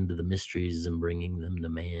 peering into the mysteries and bringing them to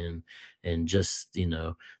man, and just,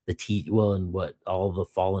 and what all the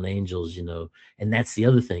fallen angels, and that's the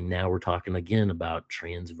other thing. Now we're talking again about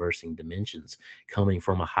transversing dimensions, coming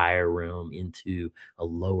from a higher realm into a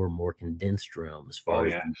lower, more condensed realm, as far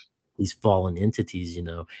as these fallen entities,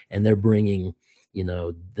 and they're bringing,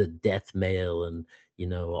 the death mail, and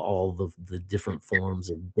all the different forms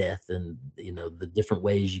of death, and the different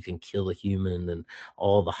ways you can kill a human, and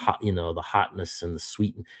all the hot, the hotness and the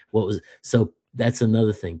sweet. So that's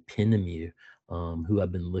another thing. Pinamue, who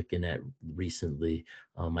I've been looking at recently,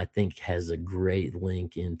 I think has a great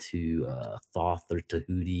link into Thoth or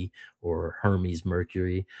Tahuti or Hermes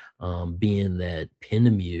Mercury, being that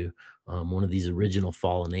Pinamue, one of these original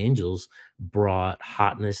fallen angels, brought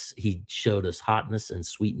hotness. He showed us hotness and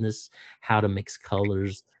sweetness, how to mix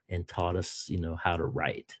colors, and taught us, how to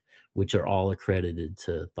write, which are all accredited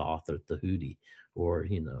to Thoth or Tahuti, or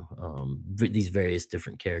these various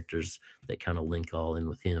different characters that kind of link all in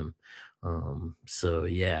with him. So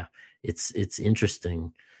yeah, it's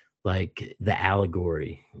interesting, like the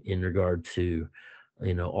allegory in regard to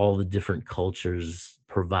all the different cultures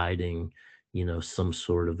providing some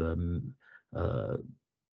sort of a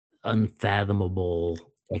unfathomable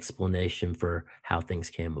explanation for how things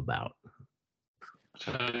came about.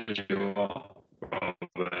 I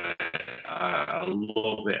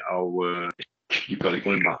love it how you've got it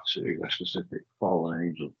going back to a specific fallen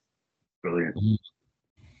angel. Brilliant.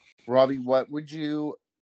 Robbie, what would you...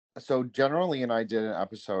 So generally, and I did an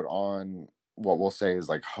episode on what we'll say is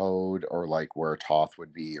like Hode, or like where Thoth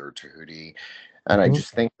would be, or Tahuti, and I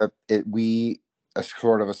just think that we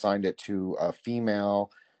sort of assigned it to a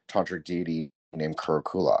female tantric deity named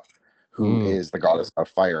Kurukula, who is the goddess of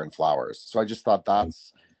fire and flowers. So I just thought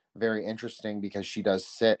that's very interesting, because she does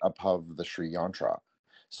sit above the Sri Yantra.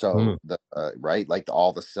 So the right, like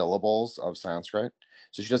all the syllables of Sanskrit.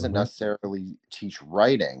 So she doesn't necessarily teach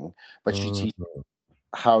writing, but she teaches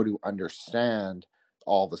how to understand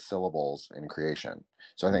all the syllables in creation.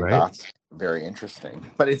 So I think that's very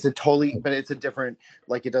interesting. But it's a different,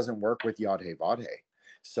 like, it doesn't work with Yod He Vod He.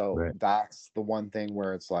 So that's the one thing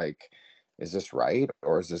where it's like, is this right?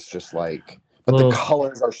 Or is this just like, but the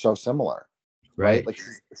colors are so similar, right? Like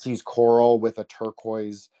she's coral with a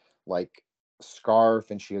turquoise like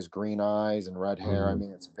scarf, and she has green eyes and red hair. I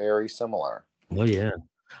mean, it's very similar. Oh yeah.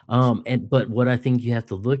 But what I think you have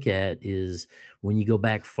to look at is when you go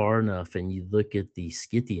back far enough and you look at the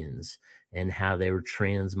Scythians and how they were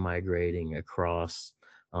transmigrating across,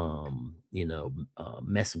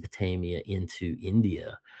 Mesopotamia into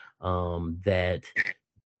India, that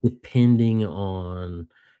depending on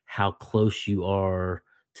how close you are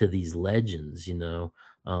to these legends,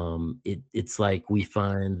 it's like we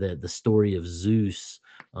find that the story of Zeus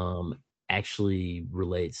actually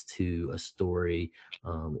relates to a story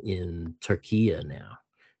in Turkey now.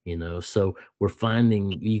 So we're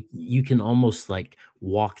finding you can almost like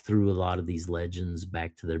walk through a lot of these legends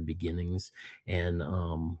back to their beginnings, and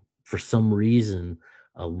for some reason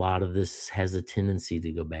a lot of this has a tendency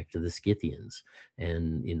to go back to the Scythians,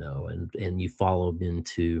 and and you follow them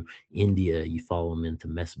into India, you follow them into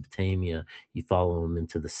Mesopotamia, you follow them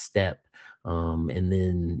into the steppe, and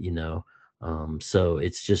then so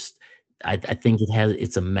it's just I think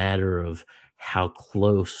it's a matter of how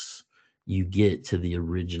close you get to the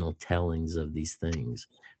original tellings of these things,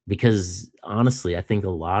 because honestly I think a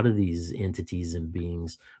lot of these entities and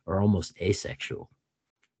beings are almost asexual.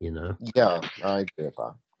 Yeah, I agree with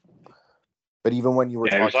that. But even when you were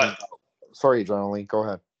talking about, sorry, Adrenaline, go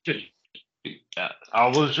ahead. I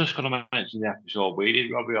was just going to mention the episode we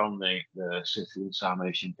did, Robbie, on the Scythian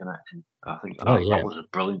Sarmatian connection. I think that was a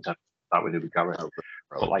brilliant episode that we did with Gary.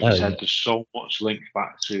 But like you said, there's so much linked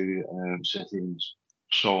back to Scythians,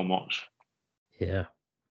 so much. Yeah.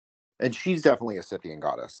 And she's definitely a Scythian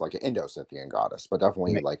goddess, like an Indo-Scythian goddess, but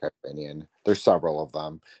definitely like Iranian. There's several of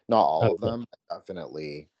them, not all of them.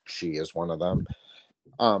 Definitely, she is one of them.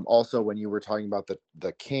 Also, when you were talking about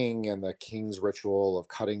the king and the king's ritual of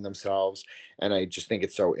cutting themselves, and I just think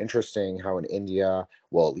it's so interesting how in India,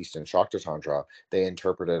 well, at least in Shakta Tantra, they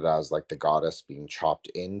interpret it as like the goddess being chopped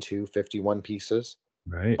into 51 pieces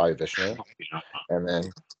by Vishnu, and then.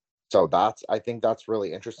 So I think that's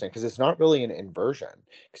really interesting because it's not really an inversion,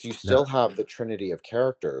 because you still have the trinity of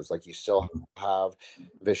characters. Like you still have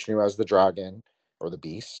Vishnu as the dragon or the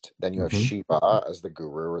beast. Then you have Shiva as the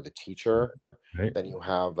guru or the teacher. Then you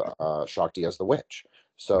have Shakti as the witch.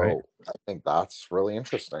 So I think that's really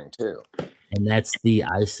interesting too. And that's the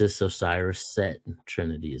Isis, Osiris, Set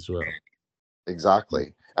trinity as well.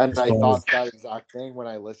 Exactly. And I thought that exact thing when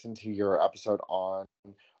I listened to your episode on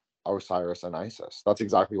Osiris and Isis. That's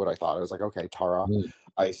exactly what I thought. I was like, okay, Tara,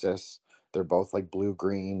 Isis, they're both like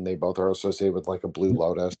blue-green. They both are associated with like a blue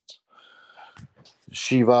lotus.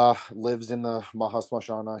 Shiva lives in the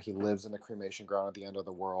Mahasmashana. He lives in the cremation ground at the end of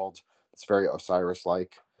the world. It's very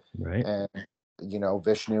Osiris-like. Right. And,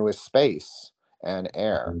 Vishnu is space and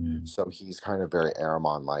air. So he's kind of very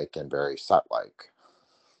Ahriman-like and very Set-like.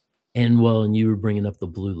 And you were bringing up the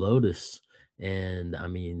blue lotus. And I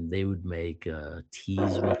mean, they would make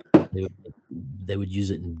teas with it. They would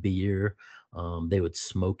use it in beer. They would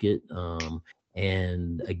smoke it.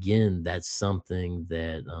 And again, that's something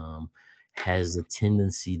that has a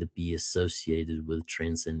tendency to be associated with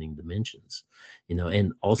transcending dimensions.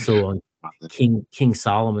 And also on King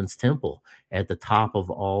Solomon's temple, at the top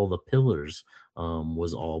of all the pillars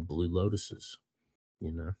was all blue lotuses.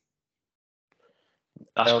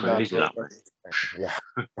 That's crazy. Yeah,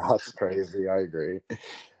 that's crazy. I agree.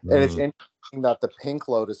 And it's interesting that the pink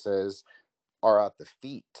lotuses are at the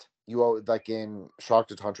feet. You always, like in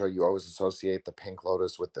Shakti Tantra, you always associate the pink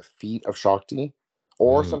lotus with the feet of Shakti,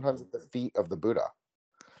 or sometimes with the feet of the Buddha,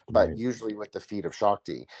 but usually with the feet of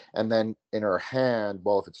Shakti. And then in her hand,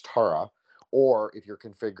 well, if it's Tara, or if you're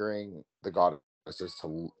configuring the goddesses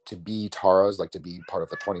to be Taras, like to be part of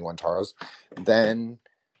the 21 Taras, then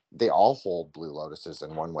they all hold blue lotuses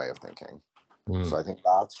in one way of thinking. So I think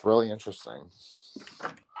that's really interesting.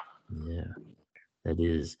 Yeah, that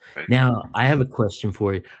is. Now, I have a question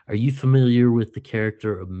for you. Are you familiar with the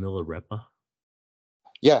character of Milarepa?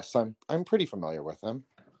 Yes, I'm pretty familiar with him.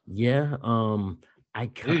 Yeah, I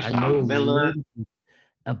know.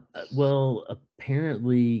 Well,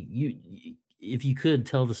 apparently, if you could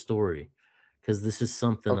tell the story, because this is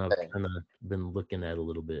something I've kind of been looking at a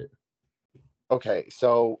little bit. Okay,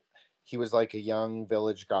 so he was like a young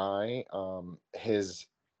village guy. His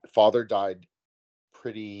father died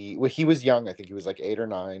he was young. I think he was like 8 or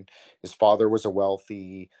 9. His father was a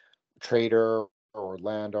wealthy trader or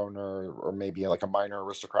landowner, or maybe like a minor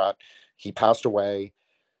aristocrat. He passed away.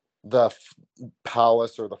 The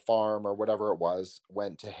palace or the farm or whatever it was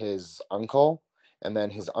went to his uncle, and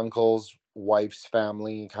then his uncle's wife's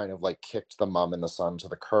family kind of like kicked the mom and the son to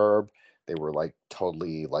the curb. They were like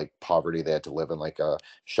totally like poverty. They had to live in like a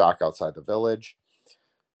shack outside the village.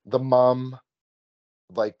 The mom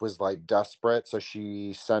like was like desperate, so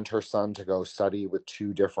she sent her son to go study with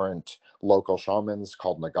two different local shamans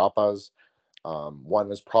called nagapas. One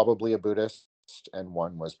was probably a Buddhist, and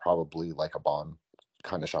one was probably like a Bon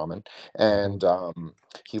kind of shaman. And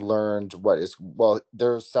he learned what is, well,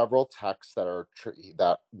 there's several texts that are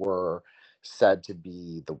that were said to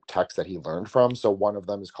be the text that he learned from. So one of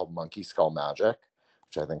them is called Monkey Skull Magic,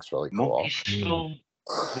 which I think is really cool.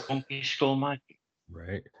 Monkey skull magic.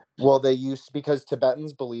 Right. Well, they used, because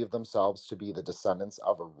Tibetans believe themselves to be the descendants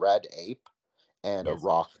of a red ape and a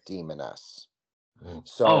rock demoness.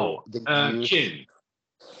 So Jim,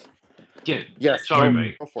 yes, sorry, go,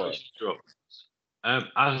 mate. go for it.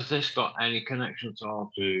 Has this got any connection at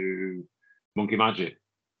all to Monkey Magic?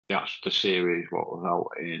 That's the series what was out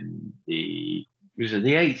in was it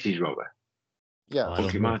the 80s, Robert? Yeah.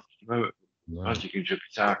 Monkey Magic. Remember? Magic in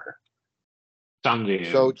Jupitaka.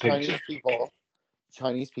 Sandy. So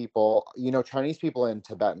Chinese people, you know, Chinese people and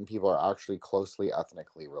Tibetan people are actually closely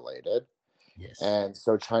ethnically related. Yes. And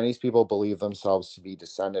so Chinese people believe themselves to be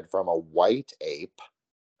descended from a white ape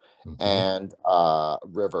and a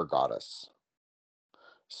river goddess.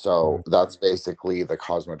 So that's basically the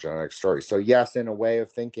cosmogenetic story. So yes, in a way of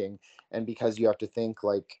thinking, and because you have to think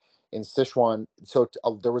like in Sichuan, so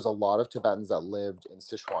there was a lot of Tibetans that lived in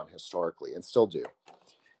Sichuan historically and still do.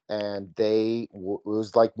 And it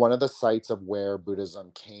was like one of the sites of where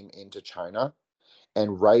Buddhism came into China.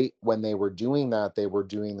 And right when they were doing that, they were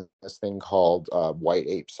doing this thing called white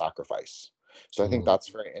ape sacrifice. So I think that's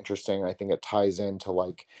very interesting. I think it ties into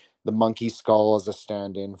like the monkey skull as a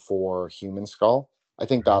stand-in for human skull. I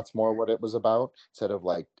think that's more what it was about. Instead of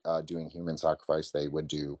like doing human sacrifice, they would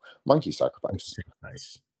do monkey sacrifice.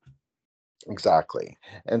 Exactly.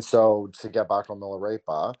 And so to get back on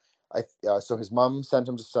Milarepa, so his mom sent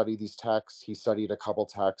him to study these texts. He studied a couple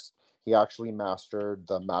texts. He actually mastered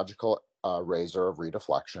the magical razor of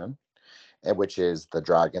redeflection, which is the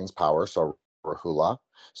dragon's power. So Rahula.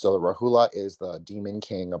 So Rahula is the demon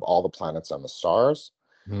king of all the planets and the stars.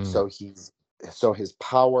 So his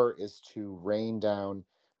power is to rain down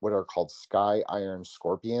what are called sky iron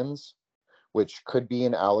scorpions, which could be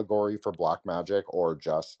an allegory for black magic or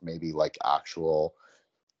just maybe like actual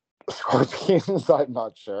scorpions. I'm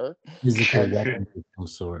not sure. Physical weapon of some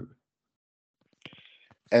sort.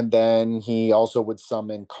 And then he also would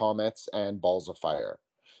summon comets and balls of fire.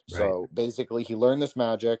 So basically, he learned this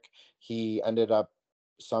magic. He ended up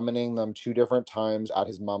summoning them 2 different times at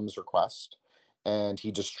his mom's request, and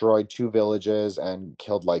he destroyed 2 villages and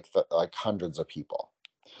killed like hundreds of people.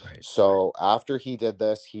 So after he did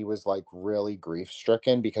this, he was like really grief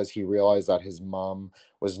stricken because he realized that his mom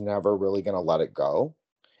was never really going to let it go.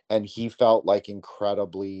 And he felt like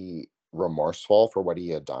incredibly remorseful for what he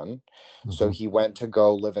had done. So he went to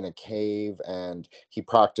go live in a cave, and he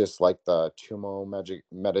practiced like the Tumo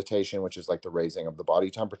meditation, which is like the raising of the body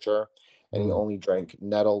temperature. And he only drank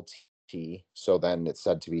nettle tea. So then it's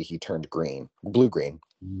said to be he turned blue-green.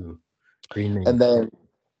 And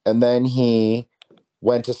then he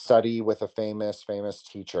went to study with a famous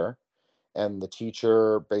teacher, and the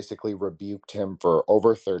teacher basically rebuked him for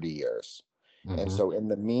over 30 years. And so in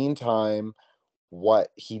the meantime,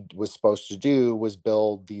 what he was supposed to do was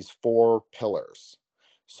build these 4 pillars.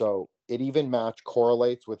 So it even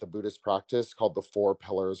correlates with a Buddhist practice called the 4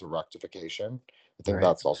 pillars of rectification. I think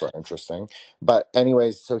that's also interesting. But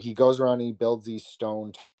anyways, so he goes around and he builds these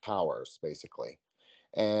stone towers, basically.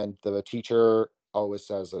 And the teacher always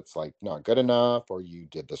says it's like not good enough, or you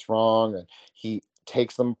did this wrong. And he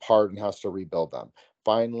takes them apart and has to rebuild them.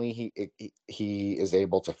 Finally, he is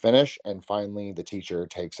able to finish, and finally the teacher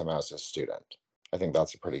takes him as his student. I think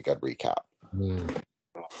that's a pretty good recap.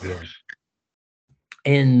 Yeah.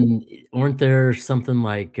 And weren't there something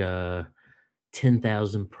like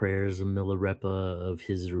 10,000 prayers of Milarepa of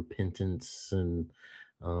his repentance and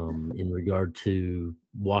in regard to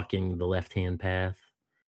walking the left-hand path?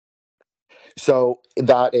 So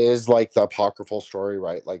that is like the apocryphal story,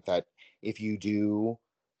 right? Like that if you do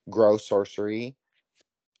gross sorcery,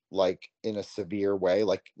 like in a severe way,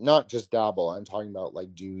 like not just dabble, I'm talking about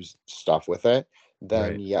like do stuff with it,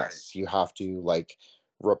 then yes, you have to like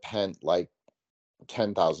repent like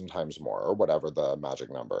 10,000 times more, or whatever the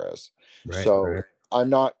magic number is. I'm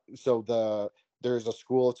not, there's a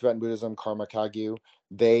school of Tibetan Buddhism, Karma Kagyu.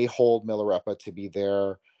 They hold Milarepa to be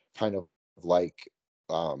their kind of like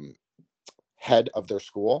head of their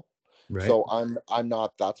school. Right. So I'm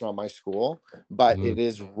not, that's not my school, but it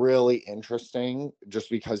is really interesting just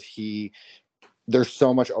because there's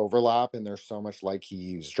so much overlap, and there's so much, like, he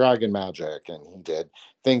used dragon magic and he did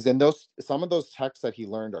things, and some of those texts that he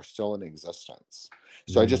learned are still in existence.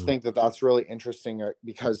 So I just think that that's really interesting,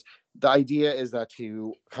 because the idea is that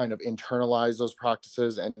to kind of internalize those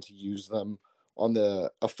practices and to use them on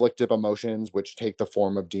the afflictive emotions, which take the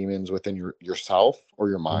form of demons within yourself or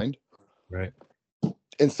your mind, Right.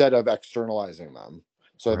 instead of externalizing them.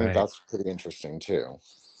 So I think Right. that's pretty interesting too.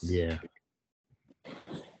 Yeah.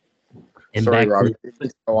 And Sorry, back Robbie, to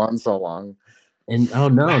go on so long. and oh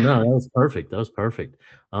no, that was perfect. That was perfect.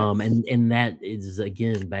 And that is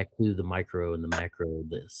again back to the micro and the macro,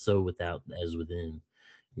 the so without as within,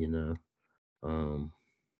 you know.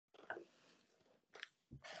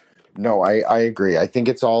 No, I agree. I think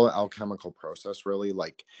it's all an alchemical process, really.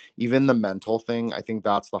 Like, even the mental thing, I think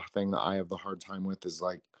that's the thing that I have the hard time with, is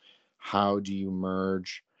like, how do you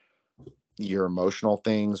merge your emotional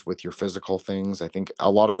things with your physical things? I think a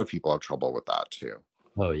lot of people have trouble with that too.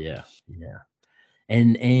 Oh yeah. Yeah.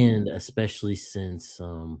 And especially since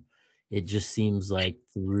it just seems like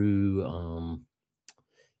through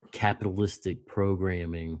capitalistic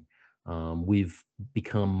programming, we've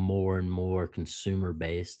become more and more consumer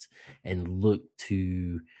based and look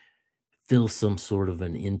to fill some sort of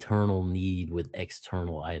an internal need with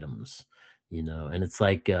external items, and it's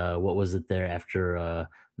like what was it there after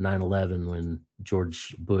 9/11 when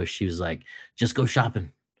George Bush, he was like, just go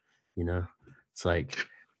shopping, it's like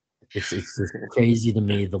it's just crazy to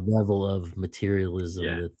me, the level of materialism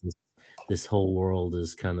that this whole world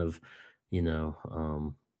is kind of,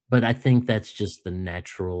 but I think that's just the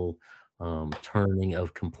natural turning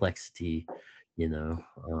of complexity, you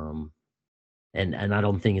know. And I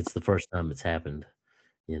don't think it's the first time it's happened,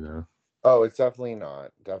 you know. Oh, it's definitely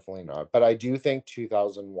not. But I do think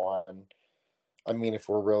 2001, I mean, if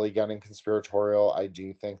we're really getting conspiratorial, I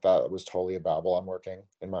do think that it was totally a Babylon working,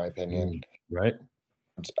 in my opinion. Right?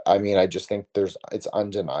 I mean, I just think it's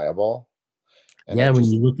undeniable. And Yeah, I when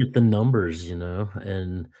just, you look at the numbers,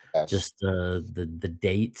 and yes, just the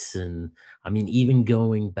dates, and I mean, even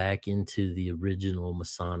going back into the original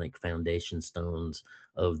Masonic foundation stones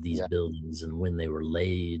of these yeah, buildings and when they were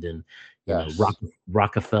laid, and yes.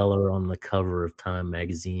 Rockefeller on the cover of Time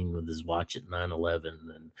magazine with his watch at 9/11,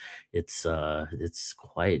 and it's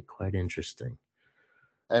quite interesting.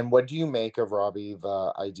 And what do you make of, Robbie,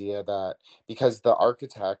 the idea that, because the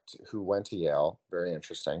architect who went to Yale, very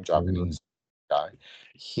interesting, Mm, Japanese guy,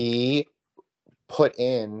 he put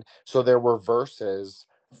in, so there were verses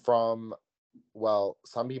from, well,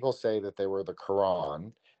 some people say that they were the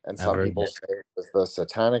Quran, and I've some heard people that. say it was the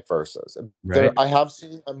satanic verses. Right? I have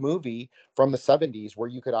seen a movie from the 70s where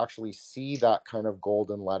you could actually see that kind of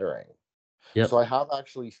golden lettering. So Yep. I have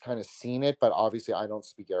actually kind of seen it, but obviously I don't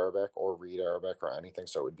speak Arabic or read Arabic or anything,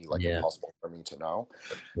 so it would be like Yeah. impossible for me to know.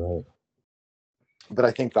 Right. But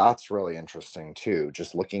I think that's really interesting too,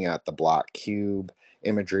 just looking at the black cube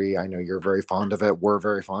imagery. I know you're very fond of it. We're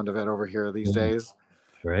very fond of it over here these Mm, days.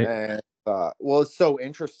 right. And well, it's so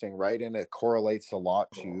interesting, right? And it correlates a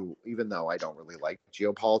lot to, even though I don't really like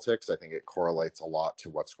geopolitics, I think it correlates a lot to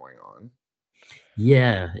what's going on.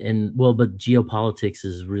 Yeah, and well, but geopolitics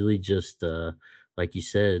is really just like you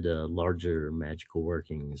said, larger magical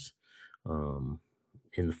workings um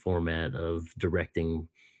in the format of directing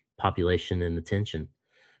population and attention,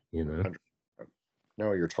 you know.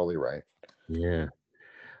 No, you're totally right. Yeah.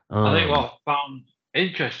 I think Um what I found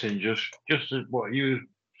interesting, just as what you were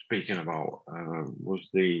speaking about, was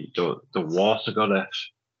the water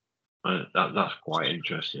goddess. That's quite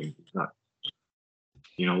interesting. That,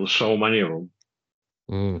 there's so many of them.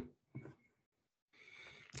 mm,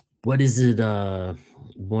 what is it,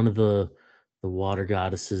 one of the water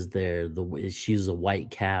goddesses there, she's a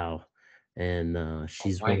white cow, and A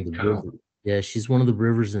she's one of white the cow. she's one of the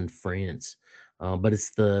rivers in France. But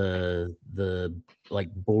it's the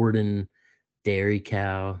like Borden dairy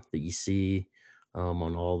cow that you see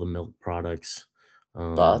on all the milk products.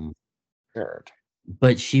 That's Um, weird.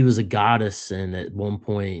 but she was a goddess, and at one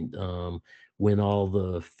point, when all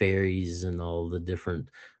the fairies and all the different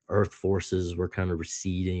earth forces were kind of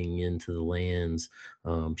receding into the lands,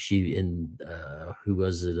 she and who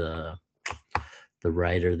was it? The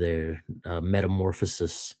writer there,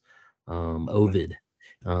 Metamorphosis, Ovid.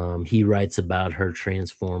 He writes about her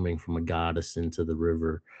transforming from a goddess into the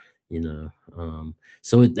river, you know.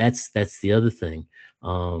 So that's the other thing,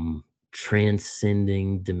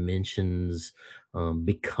 transcending dimensions,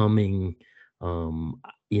 becoming, um,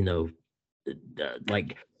 you know,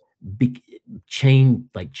 like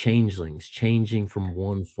changelings, changing from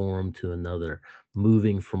one form to another,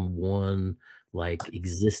 moving from one like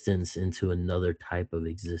existence into another type of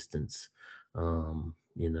existence.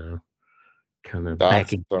 You know, kind of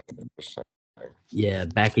That's so interesting.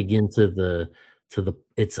 back again to the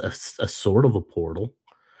it's a sort of a portal,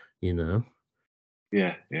 you know.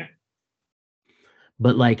 Yeah.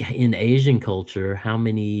 But like in Asian culture, how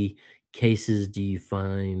many cases do you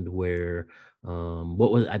find where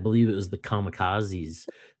what was I believe it was the kamikazes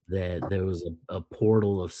that there was a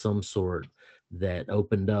portal of some sort that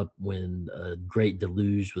opened up when a great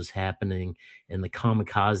deluge was happening, and the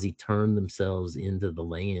kamikaze turned themselves into the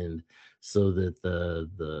land so that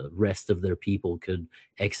the rest of their people could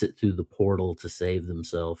exit through the portal to save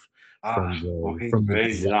themselves Ah, fucking from the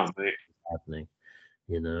crazy disaster that, mate. happening,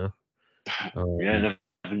 you know. Yeah,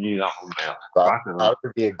 never knew that one, mate. That, Back of that that.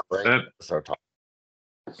 would be a great episode topic.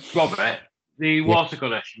 Robert, the Yeah. water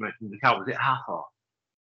goddess you mentioned, the cow, was it Hathor?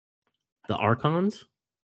 The archons?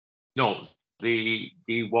 No, the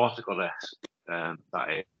water goddess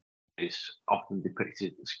that is often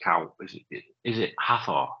depicted as cow. Is it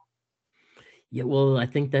Hathor? Yeah, well, I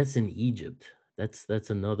think that's in Egypt. That's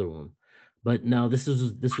another one. But no, this was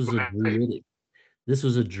a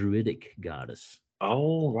druidic goddess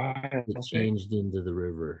Oh, right. that Okay. changed into the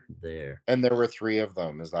river there. And there were 3 of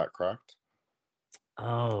them. Is that correct?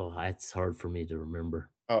 Oh, it's hard for me to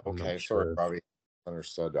remember. Oh, I'm not okay. Sorry, sure. Robbie.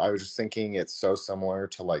 Understood. I was just thinking it's so similar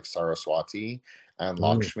to like Saraswati and Mm,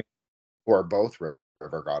 Lakshmi, who are both river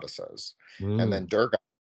goddesses. And then mm. Durga,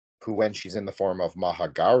 who when she's in the form of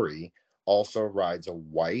Mahagauri, also rides a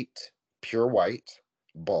pure white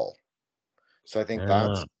bull. So I think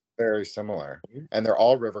that's Ah, very similar. And they're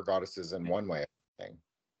all river goddesses in one way, I think.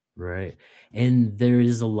 right. And there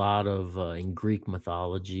is a lot of in Greek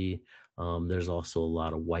mythology, there's also a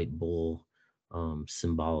lot of white bull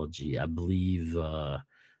symbology. I believe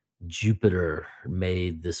Jupiter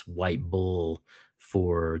made this white bull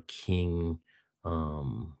for King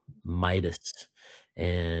Midas,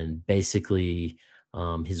 and basically,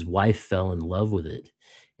 his wife fell in love with it,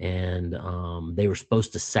 and they were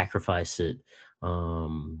supposed to sacrifice it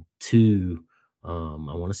to. I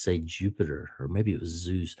want to say Jupiter, or maybe it was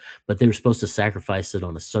Zeus, but they were supposed to sacrifice it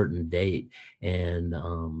on a certain date, and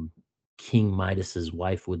King Midas's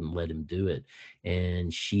wife wouldn't let him do it,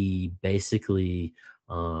 and she basically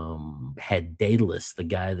had Daedalus, the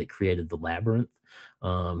guy that created the labyrinth.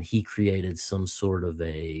 He created some sort of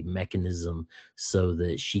a mechanism so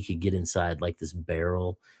that she could get inside like this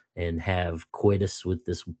barrel and have coitus with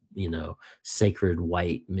this, sacred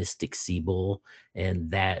white mystic sea bull.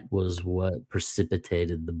 And that was what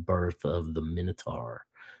precipitated the birth of the Minotaur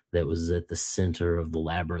that was at the center of the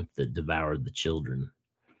labyrinth that devoured the children.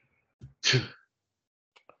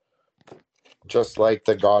 Just like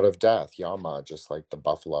the god of death, Yama, just like the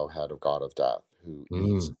buffalo head of god of death, who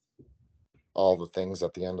eats all the things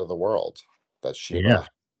at the end of the world that Shiva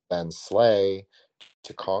then slay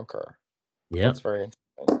to conquer. Yeah. That's very interesting.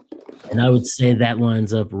 And I would say that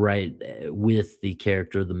lines up right with the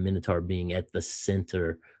character of the Minotaur being at the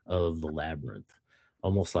center of the labyrinth,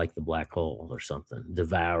 almost like the black hole or something,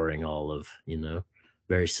 devouring all of,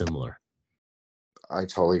 very similar. I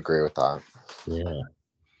totally agree with that. Yeah.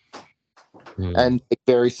 And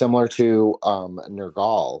very similar to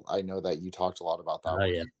Nergal. I know that you talked a lot about that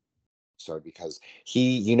one. Yeah. So because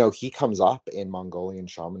he comes up in Mongolian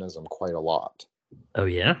shamanism quite a lot. Oh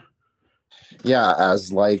yeah? Yeah,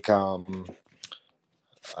 as like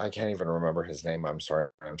I can't even remember his name. I'm sorry.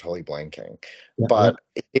 I'm totally blanking. But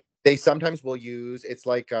they sometimes will use, it's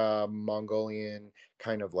like a Mongolian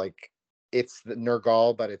kind of like, it's the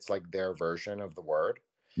Nergal, but it's like their version of the word.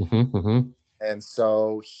 And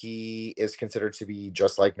so he is considered to be,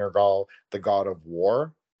 just like Nergal, the god of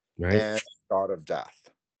war and god of death.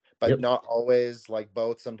 But not always like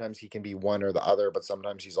both. Sometimes he can be one or the other, but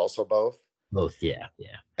sometimes he's also both. Both, yeah.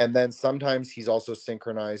 And then sometimes he's also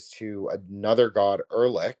synchronized to another god,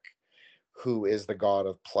 Erlik, who is the god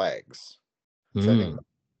of plagues. So I think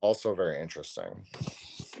also very interesting.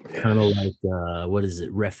 Kind of like what is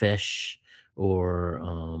it, Refesh, or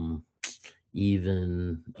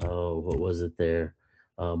even what was it there?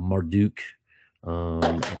 Marduk.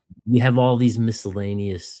 You have all these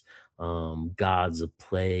miscellaneous gods of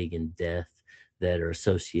plague and death that are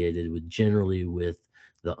associated with generally with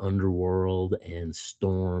the underworld and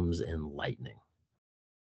storms and lightning.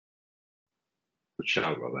 Good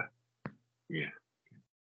shout, Robert.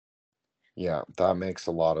 Yeah, that makes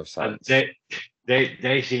a lot of sense. And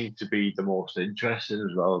they seem to be the most interesting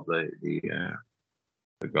as well. The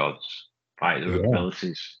gods, like their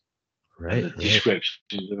abilities, right? And the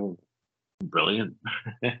descriptions of them. brilliant.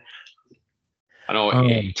 I know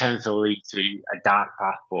it tends to lead to a dark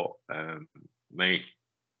path, but mate,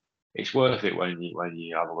 it's worth it when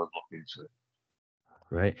you have a look into it.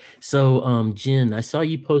 Right. So, Jen, I saw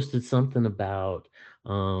you posted something about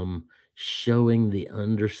showing the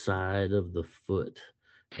underside of the foot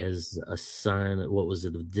as a sign of, what was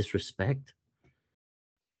it, of disrespect?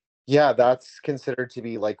 Yeah, that's considered to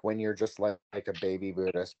be like when you're just like a baby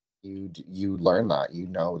Buddhist, you learn that, you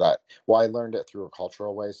know that. Well, I learned it through a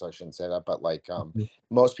cultural way, so I shouldn't say that, but like Mhm.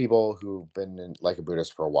 most people who've been like a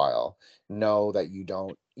Buddhist for a while know that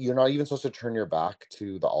you're not even supposed to turn your back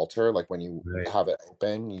to the altar. Like when you Right. have it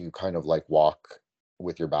open, you kind of like walk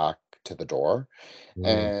with your back to the door Mm,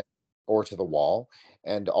 and or to the wall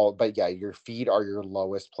and all, but yeah, your feet are your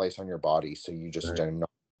lowest place on your body, so you just right. do not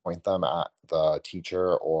point them at the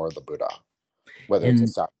teacher or the Buddha, whether it's a And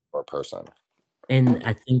statue or a person.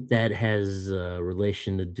 I think that has a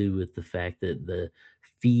relation to do with the fact that the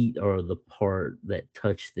feet are the part that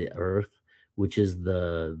touch the earth, which is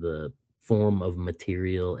the form of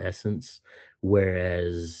material essence,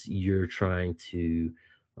 whereas you're trying to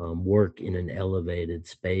work in an elevated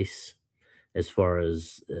space as far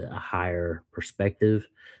as a higher perspective.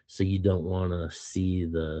 So you don't want to see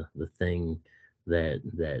the thing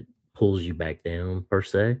that pulls you back down per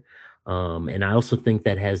se. And I also think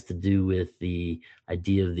that has to do with the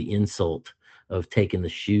idea of the insult of taking the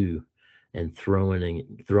shoe and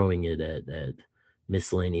throwing it at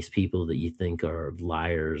miscellaneous people that you think are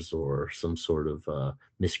liars or some sort of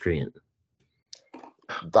miscreant.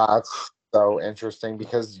 That's so interesting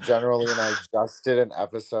because generally, and I just did an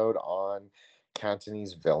episode on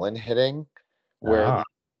Cantonese villain hitting, where Ah,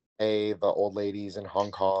 the old ladies in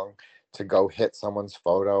Hong Kong to go hit someone's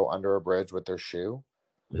photo under a bridge with their shoe.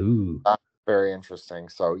 ooh, That's very interesting.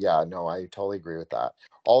 So yeah, no, I totally agree with that.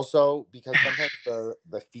 Also, because sometimes the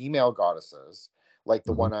female goddesses, like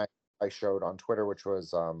the mhm, one I showed on Twitter, which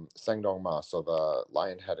was Sengdong Ma, so the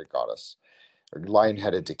lion-headed goddess or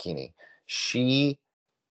lion-headed Dakini, she,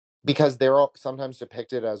 because they're all sometimes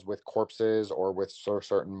depicted as with corpses or with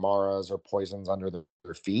certain maras or poisons under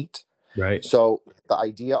their feet. right, So the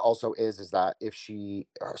idea also is that if she,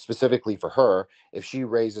 specifically for her, if she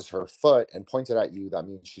raises her foot and points it at you, that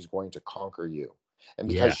means she's going to conquer you. And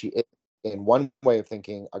because yeah, she is, in one way of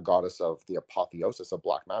thinking, a goddess of the apotheosis of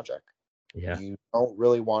black magic, yeah, you don't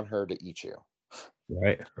really want her to eat you.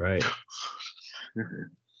 right, right.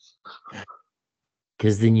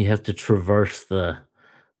 Because then you have to traverse the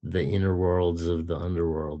inner worlds of the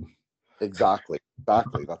underworld. Exactly.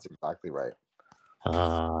 Exactly. That's exactly right.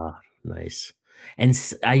 Ah, nice. And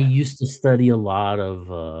I used to study a lot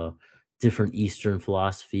of different Eastern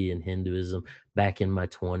philosophy and Hinduism back in my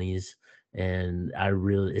 20s. And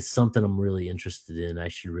it's something I'm really interested in. I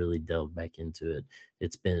should really delve back into it.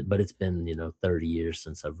 It's been, 30 years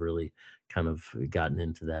since I've really kind of gotten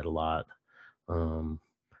into that a lot. Um,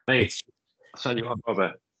 Mate, it's, I'll tell you what,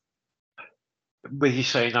 Robert. With you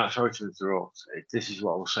saying that, sorry to interrupt. This is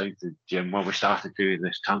what I was saying to Jim when we started doing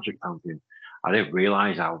this tantric campaign. I didn't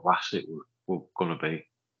realise how vast it was going to be.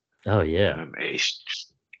 oh, yeah. It's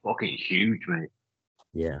just fucking huge, mate.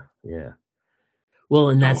 Yeah. Yeah. Well,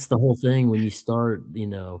 and No, that's the whole thing when you start,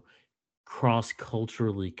 cross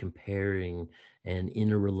culturally comparing and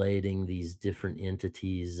interrelating these different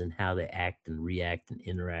entities and how they act and react and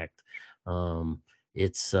interact. Um,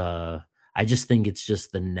 it's I just think it's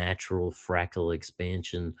just the natural fractal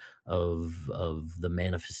expansion of the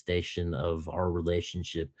manifestation of our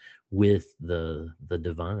relationship with the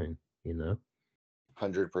divine, 100%.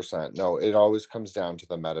 No, it always comes down to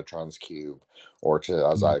the Metatron's cube, or to,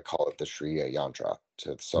 as Mm. I call it, the Sri Yantra.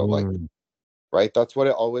 So, like, Mm, right? That's what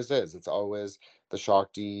it always is. It's always the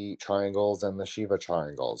Shakti triangles and the Shiva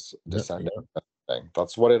triangles yep, descending. yep.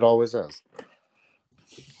 That's what it always is.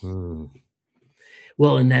 Mm.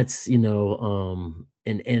 Well, and that's, and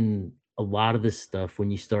a lot of this stuff when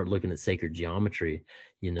you start looking at sacred geometry,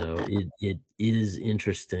 it is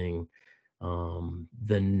interesting,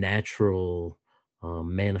 the natural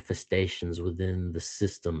manifestations within the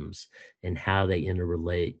systems and how they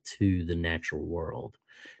interrelate to the natural world.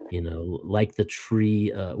 Like the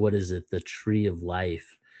tree, what is it? The tree of life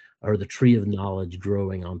or the tree of knowledge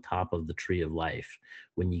growing on top of the tree of life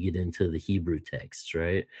when you get into the Hebrew texts,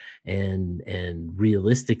 right? And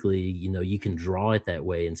realistically, you can draw it that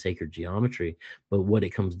way in sacred geometry, but what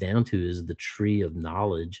it comes down to is the tree of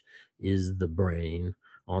knowledge is the brain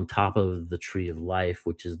on top of the tree of life,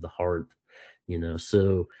 which is the heart,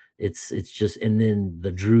 So it's just, and then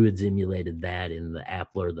the Druids emulated that in the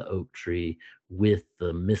apple or the oak tree with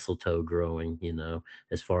the mistletoe growing,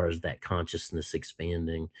 as far as that consciousness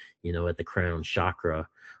expanding, at the crown chakra.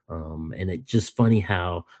 And it's just funny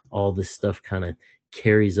how all this stuff kind of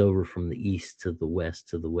carries over from the east to the west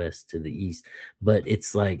to the west to the east, but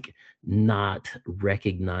it's like not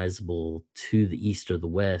recognizable to the east or the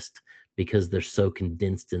west because they're so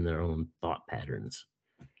condensed in their own thought patterns.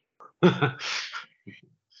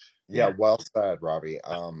 Yeah, well said, Robby.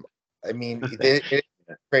 I mean, it's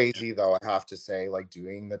crazy though, I have to say, like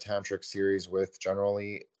doing the tantric series with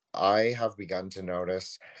generally, I have begun to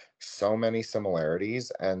notice so many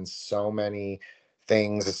similarities and so many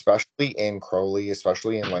things, especially in Crowley,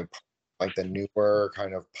 especially in like the newer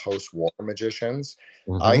kind of post-war magicians.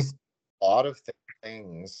 I Mm-hmm. see a lot of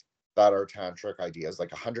things that are tantric ideas,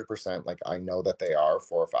 like 100%, like I know that they are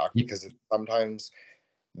for a fact, because it's sometimes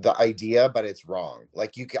the idea, but it's wrong.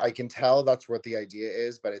 Like I can tell that's what the idea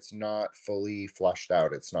is, but it's not fully fleshed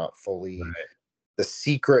out. It's not fully Right. the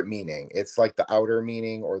secret meaning. It's like the outer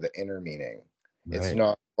meaning or the inner meaning. It's Right.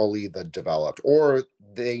 not fully the developed, or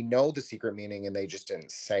they know the secret meaning and they just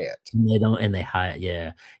didn't say it. And they don't, and they hide.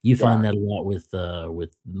 Yeah, you Yeah. find that a lot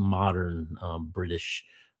with modern British,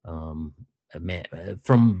 from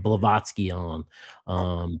Blavatsky on.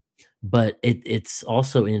 But it's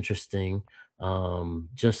also interesting,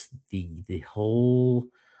 just the whole,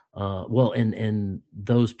 well, and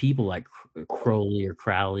those people like Crowley or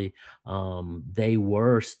Crowley, they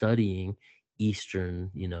were studying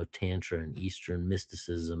Eastern, Tantra and Eastern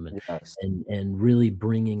mysticism, Yes. and really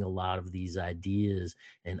bringing a lot of these ideas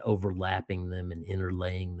and overlapping them and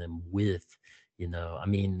interlaying them with, I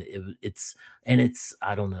mean, it's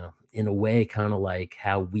I don't know, in a way kind of like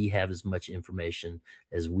how we have as much information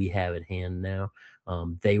as we have at hand now.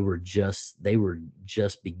 They were just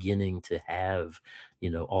beginning to have,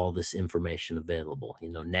 all this information available.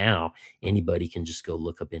 Now anybody can just go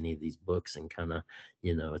look up any of these books and kind of,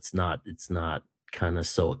 it's not kind of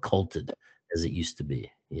so occulted as it used to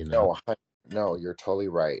be. No, no, you're totally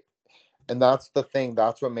right. And that's the thing,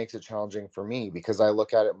 that's what makes it challenging for me, because I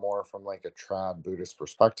look at it more from like a trad Buddhist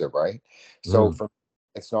perspective, right? So Mm, for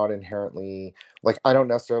it's not inherently like, I don't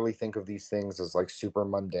necessarily think of these things as like super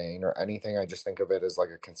mundane or anything. I just think of it as like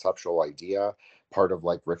a conceptual idea, part of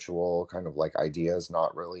like ritual kind of like ideas,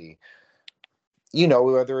 not really,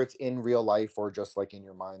 whether it's in real life or just like in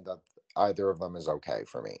your mind, that either of them is okay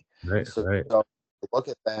for me. right, So, right. so look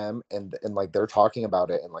at them, and like they're talking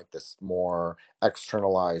about it in like this more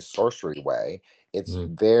externalized sorcery way. It's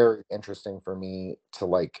Mm, very interesting for me to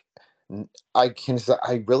like, I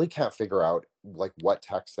really can't figure out like what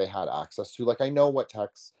texts they had access to. Like I know what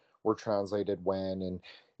texts were translated when, and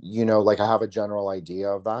like I have a general idea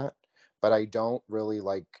of that, but I don't really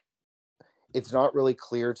like, it's not really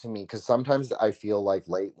clear to me, because sometimes I feel like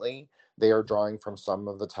lately they are drawing from some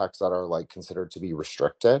of the texts that are like considered to be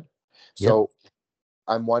restricted. yep. So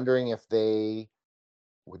I'm wondering if they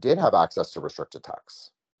did have access to restricted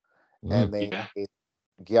texts, Mm, and they, Yeah.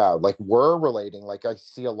 yeah, like we're relating. Like I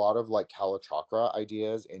see a lot of like Kala Chakra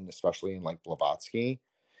ideas in, especially in like Blavatsky,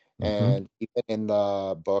 mm-hmm, and even in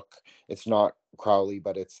the book, it's not Crowley,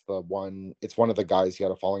 but it's one of the guys he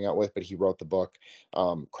had a falling out with, but he wrote the book,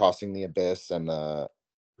 Crossing the Abyss and the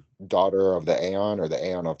Daughter of the Aeon, or the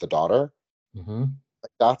Aeon of the Daughter. mm-hmm,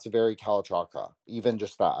 Like, that's very Kalachakra. Even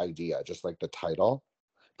just that idea, just like the title,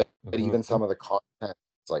 but even mm-hmm. some of the content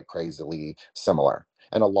is like crazily similar.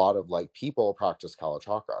 And a lot of like people practice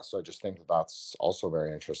Kalachakra. So I just think that that's also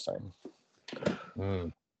very interesting.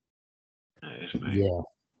 Mm. That is, mate. Yeah.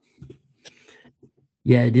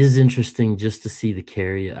 Yeah, it is interesting just to see the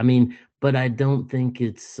carrier. I mean, but I don't think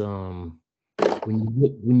it's when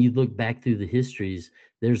you look back through the histories,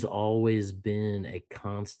 there's always been a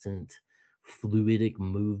constant fluidic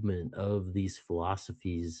movement of these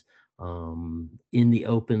philosophies, in the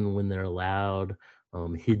open when they're allowed,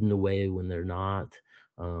 hidden away when they're not.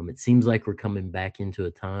 It seems like we're coming back into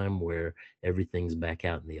a time where everything's back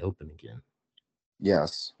out in the open again.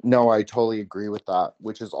 Yes. No, I totally agree with that,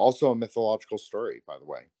 which is also a mythological story, by the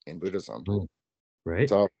way, in Buddhism. Mm, right?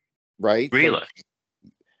 So, right? So, Really?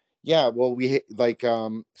 yeah, well, we like,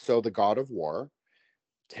 so the god of war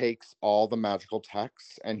takes all the magical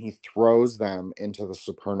texts and he throws them into the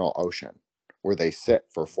supernal ocean, where they sit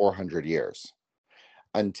for 400 years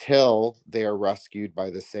until they are rescued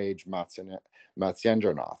by the sage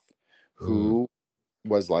Matsyendranath, Mm, who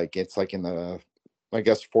was like, it's like in the, I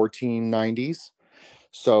guess, 1490s.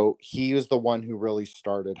 So he was the one who really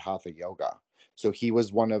started Hatha Yoga. So he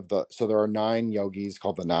was one of the. So there are 9 yogis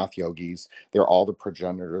called the Nath yogis. They're all the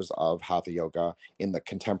progenitors of Hatha yoga in the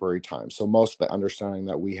contemporary time. So most of the understanding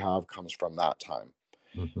that we have comes from that time.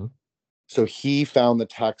 Mm-hmm. So he found the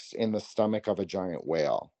text in the stomach of a giant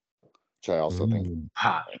whale, which I also think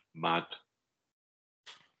mad.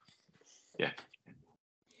 Yeah.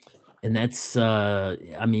 And that's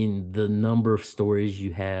I mean, the number of stories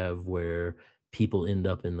you have where people end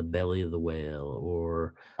up in the belly of the whale,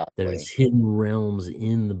 or there's hidden realms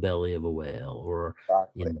in the belly of a whale, or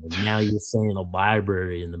you know, now you're saying a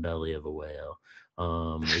library in the belly of a whale.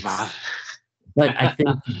 It's but I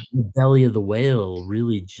think the belly of the whale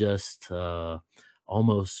really just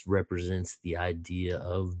almost represents the idea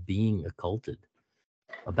of being occulted,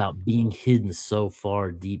 about being hidden so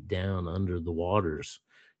far deep down under the waters,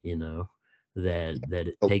 you know, that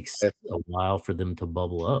it takes a while for them to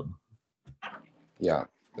bubble up. Yeah,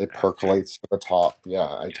 it percolates to the top. Yeah,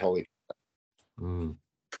 I totally.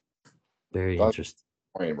 Very interesting.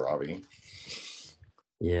 Point, Robby.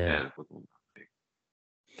 Yeah.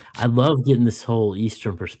 I love getting this whole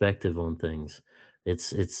Eastern perspective on things.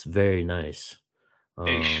 It's very nice.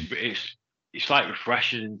 It's like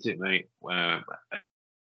refreshing, isn't it, mate?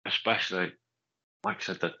 Especially, like I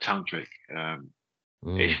said, the tantric.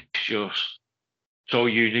 It's just so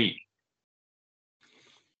unique.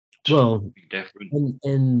 Well, different.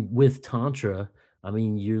 And with Tantra, I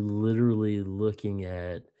mean, you're literally looking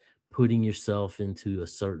at putting yourself into a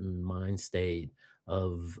certain mind state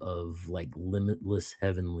of like limitless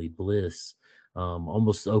heavenly bliss,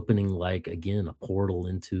 almost opening, like, again, a portal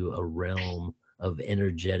into a realm of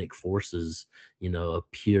energetic forces, you know, a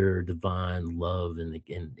pure divine love and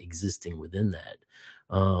existing within that.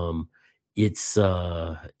 It's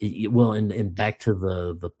well, and back to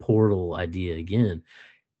the portal idea again,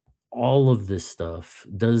 all of this stuff,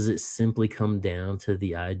 does it simply come down to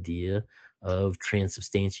the idea of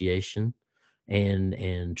transubstantiation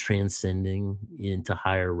and transcending into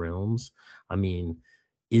higher realms? I mean,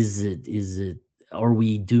 is it are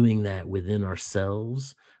we doing that within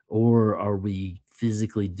ourselves, or are we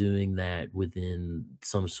physically doing that within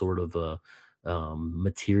some sort of a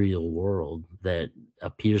material world that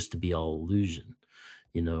appears to be all illusion?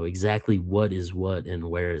 You know, exactly what is what and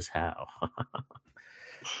where is how.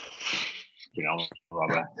 Yeah,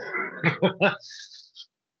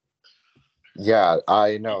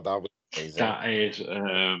 I know, that was amazing. That is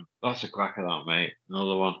that's a cracker, that, mate.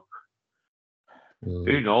 Another one.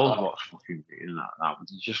 Who knows what's fucking in that?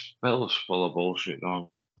 It's just full of bullshit, don't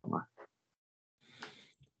they?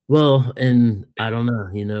 Well, and I don't know,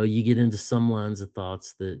 you know, you get into some lines of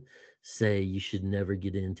thoughts that say you should never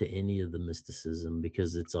get into any of the mysticism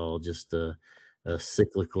because it's all just a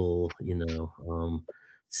cyclical, you know,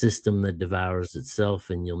 system that devours itself,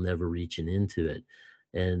 and you'll never reach an end to it.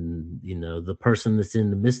 And, you know, the person that's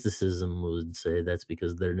into mysticism would say that's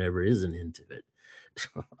because there never is an end to it.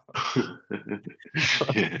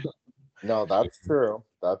 No, that's true.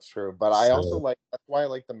 That's true. But I also that's why I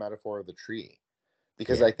like the metaphor of the tree,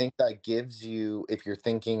 because I think that gives you, if you're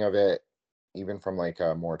thinking of it even from like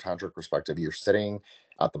a more tantric perspective, you're sitting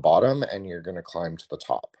at the bottom and you're going to climb to the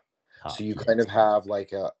top. So you kind of have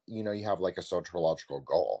like you have like a sociological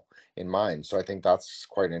goal in mind. So I think that's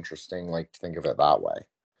quite interesting, like, to think of it that way.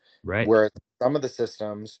 Right. Whereas some of the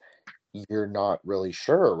systems, you're not really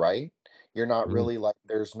sure, right? You're not really, like,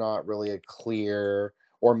 there's not really a clear,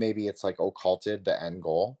 or maybe it's like occulted, the end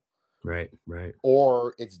goal. Right.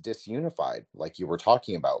 Or it's disunified, like you were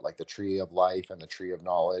talking about, like the tree of life and the tree of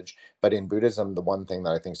knowledge. But in Buddhism, the one thing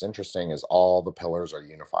that I think is interesting is all the pillars are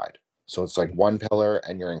unified. So it's like one pillar,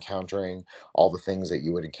 and you're encountering all the things that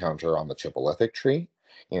you would encounter on the Chipolithic tree.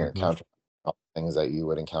 You're encountering all the things that you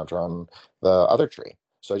would encounter on the other tree.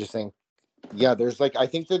 So I just think, yeah, there's like, I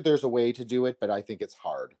think that there's a way to do it, but I think it's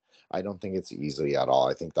hard. I don't think it's easy at all.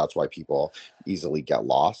 I think that's why people easily get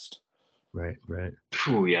lost. Right.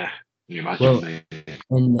 Oh, yeah. Well,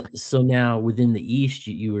 and so now within the East,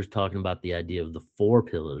 you were talking about the idea of the 4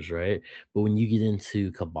 pillars, right? But when you get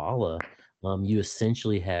into Kabbalah, you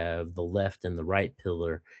essentially have the left and the right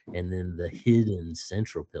pillar, and then the hidden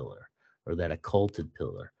central pillar, or that occulted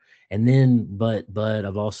pillar. And then, but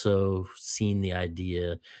I've also seen the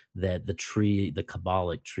idea that the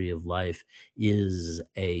Kabbalic tree of life, is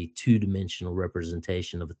a 2-dimensional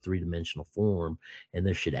representation of a 3-dimensional form, and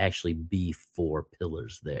there should actually be 4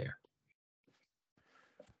 pillars there.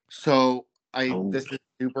 So this is a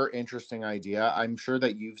super interesting idea. I'm sure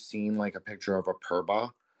that you've seen like a picture of a purba,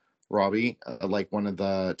 Robby, like one of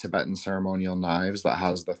the Tibetan ceremonial knives that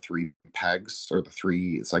has the 3 pegs, or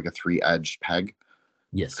it's like a 3-edged peg.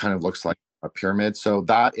 Yes. Kind of looks like a pyramid. So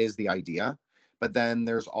that is the idea. but then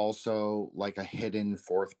there's also like a hidden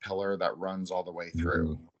fourth pillar that runs all the way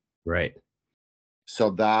through. Right. So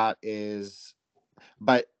that is,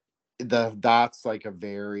 but that's like a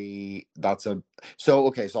very, that's a, so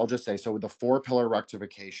okay, so I'll just say, so the 4-pillar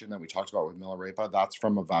rectification that we talked about with Milarepa, that's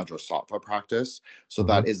from a Vajrasattva practice. So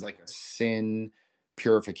that is like a sin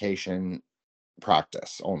purification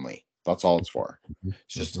practice only. That's all it's for. It's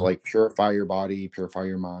just to like purify your body, purify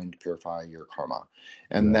your mind, purify your karma.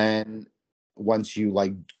 And then once you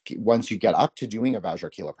get up to doing a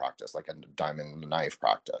Vajrakila practice, like a diamond knife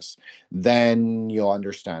practice, then you'll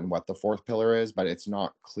understand what the 4th pillar is, but it's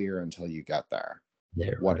not clear until you get there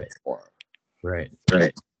what it's for. Right.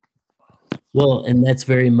 Well, and that's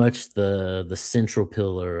very much the central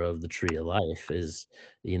pillar of the tree of life is,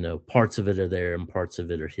 parts of it are there and parts of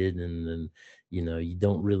it are hidden, and you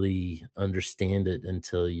don't really understand it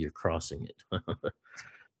until you're crossing it.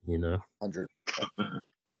 100.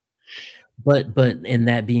 But and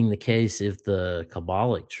that being the case, if the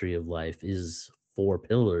Kabbalic tree of life is 4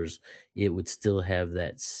 pillars, it would still have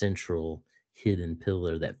that central hidden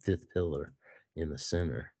pillar, that 5th pillar in the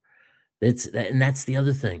center. And that's the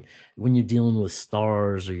other thing. When you're dealing with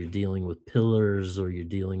stars, or you're dealing with pillars, or you're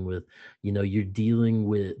dealing with,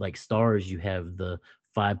 like stars, you have the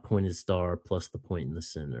 5-pointed star plus the point in the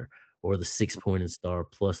center, or the 6-pointed star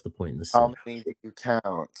plus the point in the center. How many do you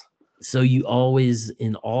count? So you always,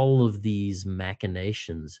 in all of these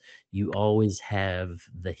machinations, you always have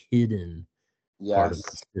the hidden part of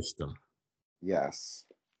the system. Yes.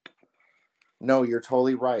 No, you're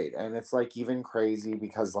totally right. And it's like even crazy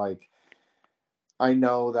because like I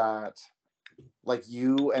know that like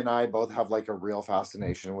you and I both have like a real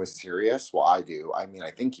fascination with Sirius. Well, I do. I mean, I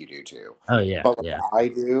think you do too. Oh yeah. But like, I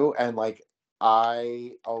do, and like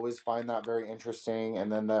I always find that very interesting.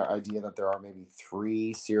 And then the idea that there are maybe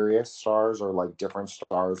 3 Sirius stars or like different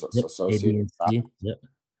stars associated with that. Yep.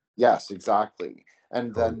 Yes, exactly.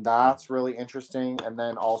 And then that's really interesting. And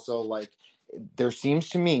then also like there seems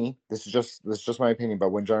to me, this is just my opinion,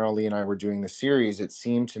 but when General Lee and I were doing the series, it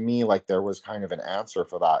seemed to me like there was kind of an answer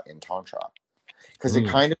for that in Tantra. Because it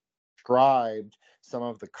kind of described some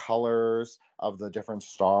of the colors of the different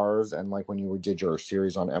stars. And like when you did your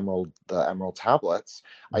series on the emerald tablets,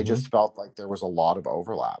 I just felt like there was a lot of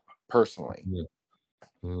overlap personally.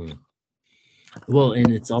 Well,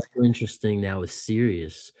 and it's also interesting now with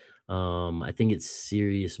Sirius. I think it's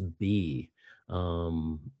Sirius B.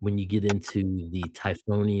 When you get into the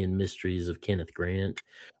Typhonian mysteries of Kenneth Grant,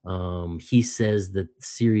 he says that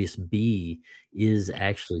Sirius B is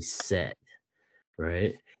actually Set,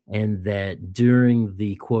 right? And that during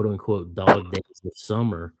the quote unquote dog days of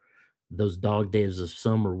summer, those dog days of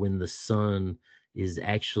summer when the sun is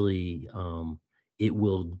actually, it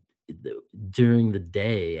will, during the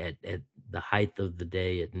day at the height of the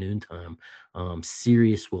day at noontime,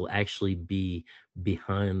 Sirius will actually be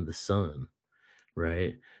behind the sun,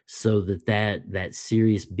 right? So that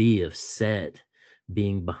Sirius B of Set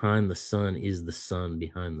being behind the sun is the sun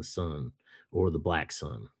behind the sun, or the black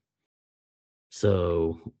sun.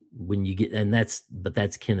 So when you get, but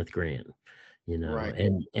that's Kenneth Grant, Right.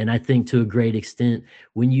 and I think to a great extent,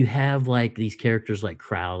 when you have like these characters like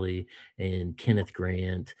Crowley and Kenneth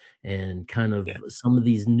Grant and kind of some of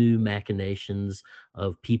these new machinations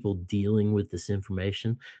of people dealing with this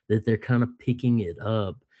information, that they're kind of picking it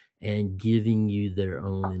up and giving you their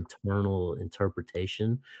own internal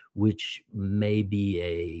interpretation, which may be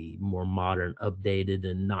a more modern, updated,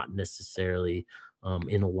 and not necessarily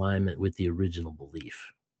in alignment with the original belief.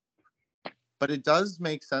 But it does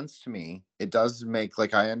make sense to me. It does make,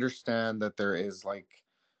 like, I understand that there is like,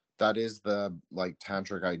 that is the like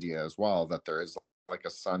tantric idea as well, that there is like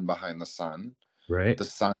a sun behind the sun. Right. The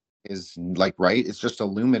sun is like, right, it's just a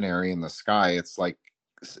luminary in the sky. It's like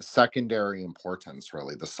secondary importance,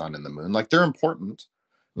 really, the sun and the moon. Like they're important,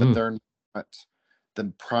 but they're not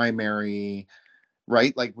the primary,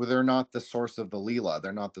 right? Like they're not the source of the Leela.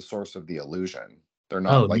 They're not the source of the illusion. They're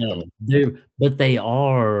not but they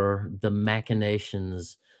are the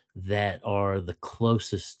machinations that are the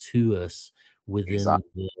closest to us within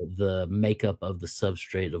the makeup of the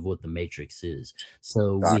substrate of what the matrix is.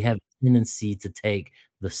 So we have a tendency to take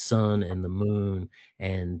the sun and the moon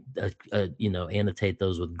and annotate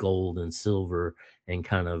those with gold and silver, and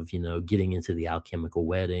kind of getting into the alchemical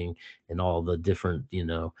wedding and all the different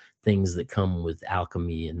things that come with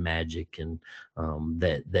alchemy and magic, and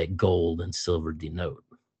that gold and silver denote.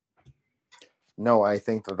 No, I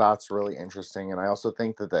think that that's really interesting, and I also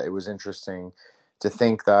think that it was interesting to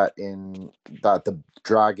think that the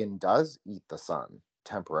dragon does eat the sun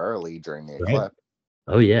temporarily during the eclipse.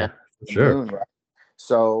 Oh yeah, sure. Moon, right?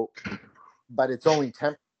 So, but it's only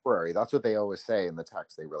temporary. That's what they always say in the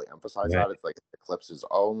text. They really emphasize Right. that. It's like eclipse is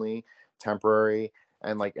only temporary.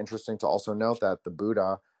 And like interesting to also note that the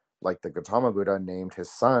Buddha, like the Gautama Buddha, named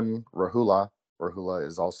his son Rahula. Rahula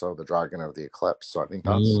is also the dragon of the eclipse. So I think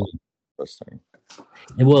that's interesting.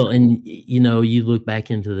 And well, and you look back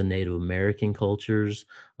into the Native American cultures,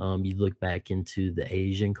 you look back into the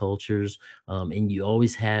Asian cultures, and you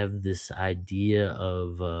always have this idea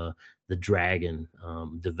of the dragon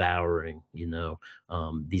devouring,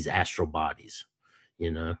 these astral bodies, you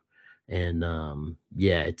know, and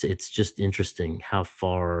yeah, it's just interesting how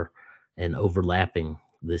far and overlapping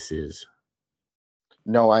this is.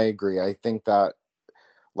 No, I agree. I think that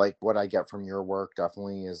like what I get from your work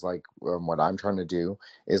definitely is like what I'm trying to do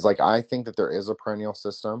is like I think that there is a perennial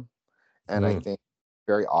system, and I Mm. think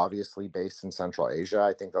very obviously based in Central Asia.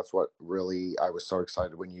 I think that's what really I was so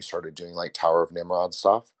excited when you started doing like Tower of Nimrod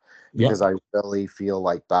stuff, because Yep. I really feel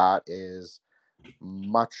like that is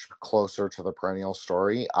much closer to the perennial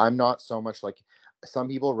story. I'm not so much like some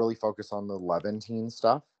people really focus on the Levantine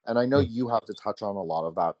stuff. And I know Mm. you have to touch on a lot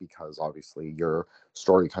of that because obviously your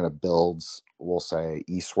story kind of builds, we'll say,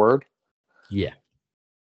 eastward. Yeah.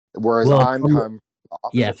 Whereas Well, I'm kind of the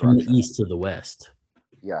yeah, opposite from the direction. east to the west.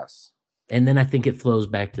 Yes. And then I think it flows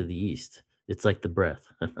back to the east. It's like the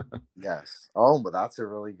breath. Yes. Oh, but that's a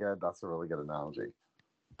really good analogy.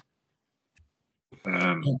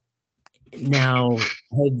 Now,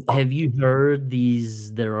 have you heard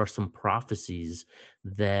these? There are some prophecies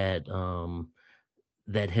that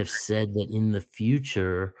that have said that in the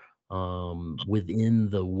future, within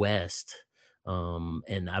the West,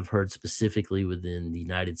 and I've heard specifically within the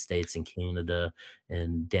United States and Canada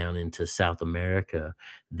and down into South America,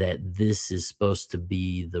 that this is supposed to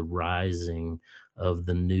be the rising of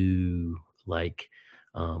the new, like,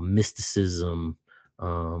 mysticism,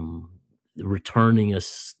 returning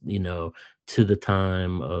us, to the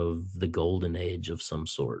time of the golden age of some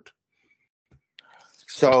sort.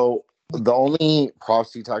 So the only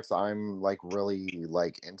prophecy text I'm like really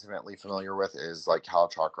like intimately familiar with is like Kala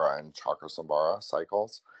Chakra and Chakra Sambhara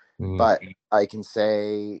cycles. Mm. But I can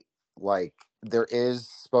say like there is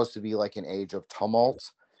supposed to be like an age of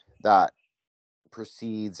tumult that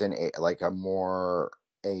precedes like a more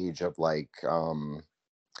age of like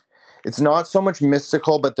it's not so much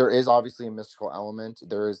mystical, but there is obviously a mystical element.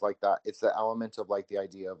 There is like that. It's the element of like the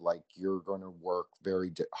idea of like you're going to work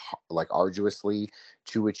very like arduously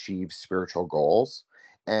to achieve spiritual goals,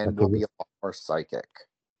 and Like will be a lot more psychic.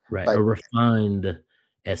 right, a But refined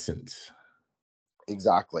essence.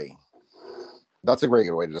 exactly, that's a great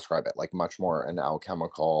way to describe it. Like much more an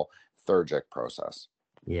alchemical, theurgic process.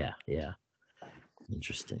 Yeah, yeah.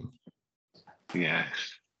 Interesting. Yes.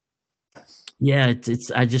 Yeah,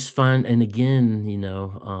 it's I just find, and again,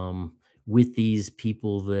 with these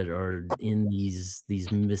people that are in these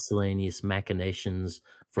miscellaneous machinations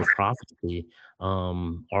for prophecy,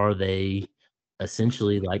 are they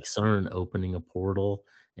essentially like CERN opening a portal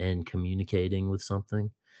and communicating with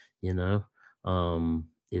something, you know?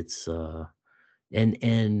 It's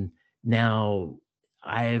and now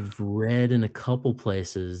I've read in a couple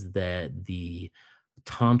places that the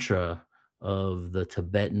Tantra of the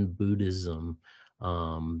Tibetan Buddhism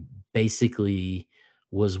basically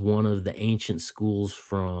was one of the ancient schools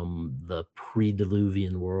from the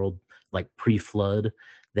pre-Diluvian world, like pre-flood,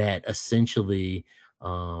 that essentially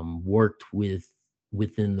worked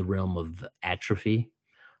within the realm of atrophy.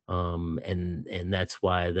 And that's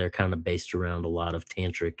why they're kind of based around a lot of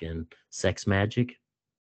tantric and sex magic.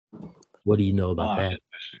 What do you know about Ah, that?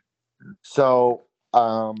 So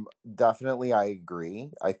definitely I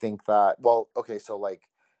agree. I think that well, okay, so like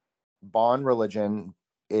Bon religion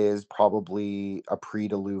is probably a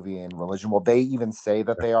pre-Diluvian religion. Well, they even say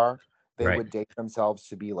that they are. They Right. would date themselves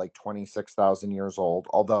to be like 26,000 years old.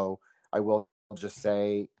 Although I will just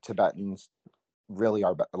say Tibetans really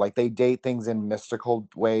are like they date things in mystical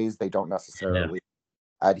ways. They don't Yeah. necessarily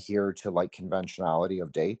adhere to like conventionality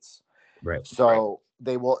of dates. Right. So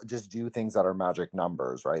they will just do things that are magic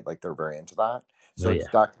numbers, right? Like they're very into that. Oh So it's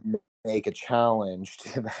yeah. that can make a challenge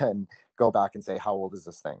to then go back and say, how old is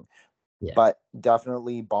this thing? Yeah. But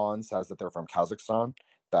definitely Bond says that they're from Kazakhstan,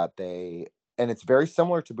 that they, and it's very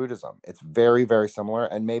similar to Buddhism. It's very, very similar.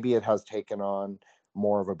 And maybe it has taken on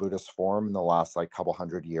more of a Buddhist form in the last like couple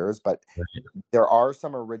hundred years, but Right. there are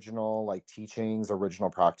some original like teachings, original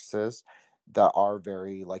practices that are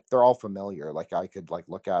very like they're all familiar. Like I could like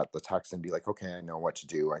look at the text and be like, okay, I know what to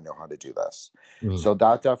do. I know how to do this. Mm. So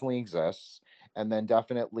that definitely exists. And then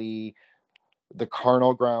definitely the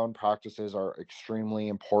carnal ground practices are extremely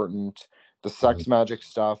important. The Mm. sex magic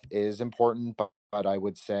stuff is important, but I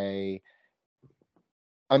would say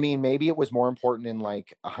I mean, maybe it was more important in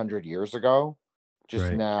like 100 years ago. Just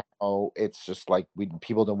Right. now, it's just like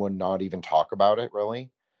people would not even talk about it really.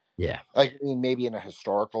 Yeah. Like, I mean, maybe in a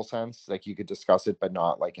historical sense, like you could discuss it, but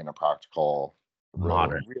not like in a practical,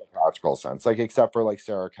 Modern. real practical sense. Like, except for like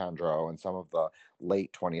Sarah Kandro and some of the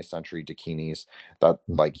late 20th century dakinis that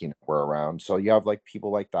like were around. So you have like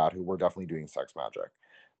people like that who were definitely doing sex magic,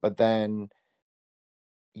 but then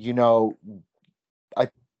I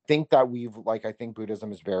think that I think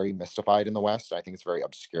Buddhism is very mystified in the West. I think it's very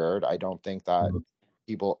obscured. I don't think that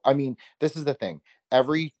I mean, this is the thing.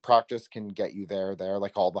 Every practice can get you there.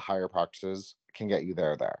 Like all the higher practices can get you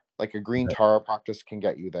there. Like a green Tara practice can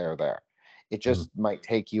get you there. It just might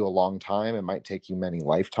take you a long time. It might take you many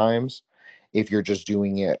lifetimes if you're just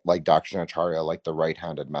doing it like Dakshinacharya, like the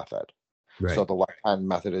right-handed method. Right. So the left-hand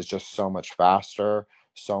method is just so much faster,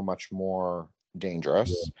 so much more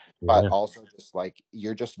dangerous, but also just like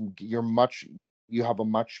you have a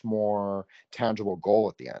much more tangible goal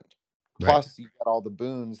at the end. Plus you get all the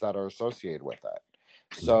boons that are associated with it.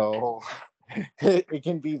 So it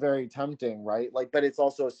can be very tempting, right? Like, but it's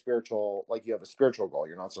also a spiritual, like you have a spiritual goal.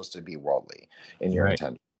 You're not supposed to be worldly in your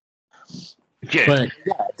intent. But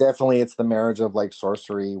yeah, definitely it's the marriage of like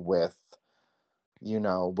sorcery with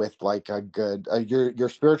with like a good your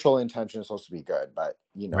spiritual intention is supposed to be good, but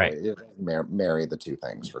it marry the two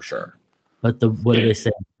things for sure. But what do they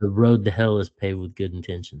say? The road to hell is paved with good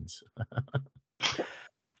intentions.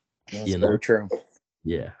 That's very true.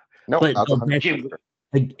 Yeah. No, but that's 100%.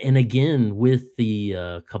 And again, with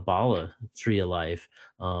the Kabbalah tree of life,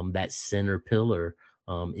 that center pillar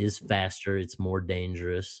is faster. It's more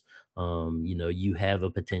dangerous. You have a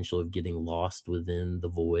potential of getting lost within the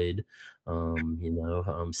void.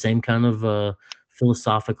 Same kind of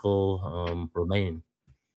philosophical domain.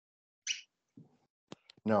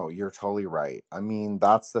 No, you're totally right. I mean,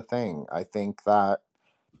 that's the thing. I think that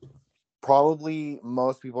probably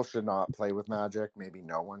most people should not play with magic. Maybe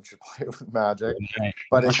no one should play with magic,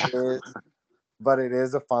 but it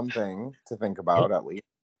is a fun thing to think about at least.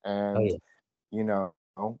 And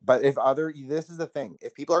but this is the thing.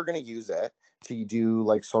 If people are going to use it to do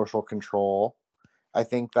like social control, I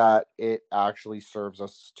think that it actually serves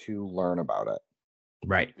us to learn about it.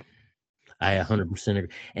 Right. I 100% agree.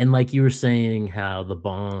 And like you were saying, how the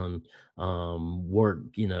bond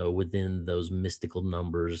worked, within those mystical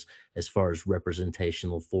numbers as far as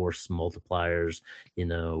representational force multipliers,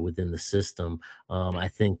 within the system. I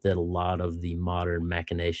think that a lot of the modern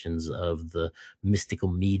machinations of the mystical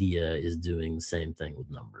media is doing the same thing with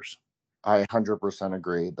numbers. I 100%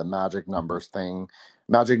 agree. The magic numbers thing,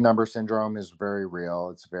 magic number syndrome is very real.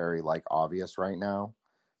 It's very like obvious right now.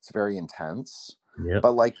 It's very intense. Yep.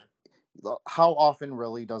 But like, how often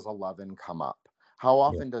really does 11 come up? How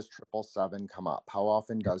often does 777 come up? How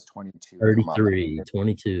often does 22 come up? 33,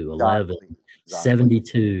 22, 11,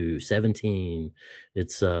 72, 17.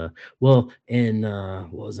 It's and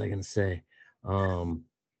what was I going to say?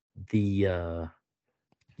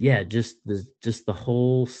 Just the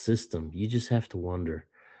whole system. You just have to wonder,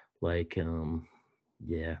 like,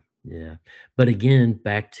 yeah. But again,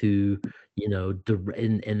 back to,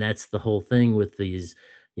 and that's the whole thing with these,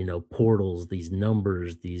 portals, these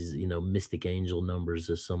numbers, these, mystic angel numbers,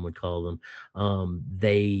 as some would call them.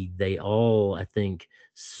 They all, I think,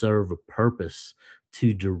 serve a purpose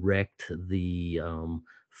to direct the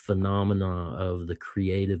phenomena of the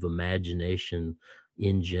creative imagination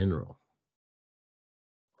in general.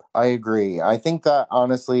 I agree. I think that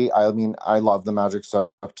honestly, I mean, I love the magic stuff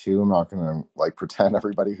too. I'm not gonna like pretend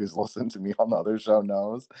everybody who's listened to me on the other show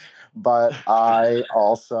knows, but I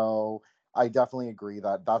definitely agree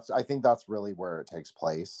that I think that's really where it takes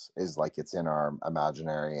place, is like it's in our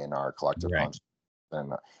imaginary, in our collective consciousness,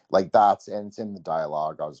 and like and it's in the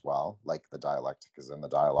dialogue as well. Like the dialectic is in the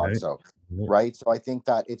dialogue. So I think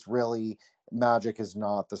that it's really, magic is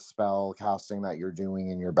not the spell casting that you're doing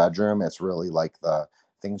in your bedroom. It's really like the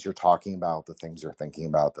things you're talking about, the things you're thinking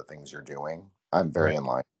about, the things you're doing. I'm very in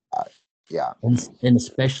line with that. Yeah. And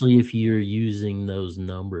especially if you're using those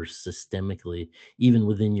numbers systemically, even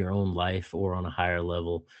within your own life or on a higher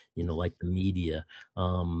level, like the media,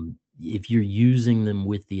 if you're using them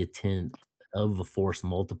with the intent of a force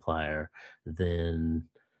multiplier, then,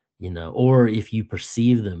 or if you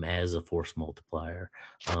perceive them as a force multiplier,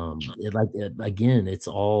 again, it's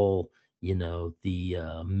all,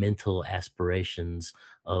 the mental aspirations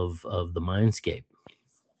of the mindscape.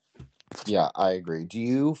 Yeah, I agree. Do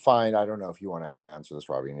you find, I don't know if you want to answer this,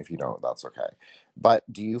 Robby, and if you don't, that's okay. But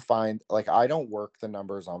do you find, like, I don't work the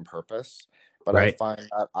numbers on purpose, but I find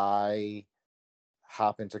that I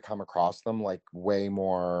happen to come across them like way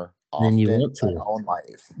more often than you want to in my own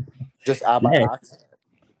life, just by accident.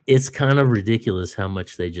 it's kind of ridiculous how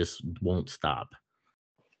much they just won't stop.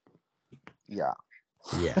 Yeah.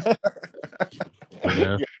 Yeah. You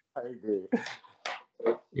know, Yeah, I agree.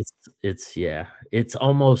 it's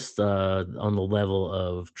almost on the level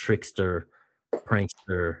of trickster,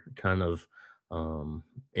 prankster kind of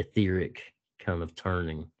etheric kind of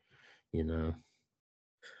turning, you know.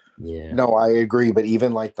 Yeah. No, I agree. But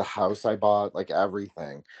even like the house I bought, like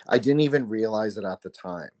everything, I didn't even realize it at the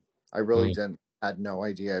time. I really Mm. didn't. Had no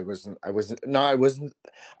idea. I wasn't.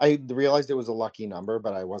 I realized it was a lucky number,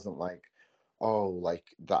 but I wasn't like, oh, like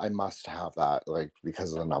I must have that, like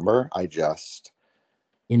because of the number. I just,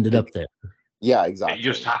 Ended it, up there. yeah, It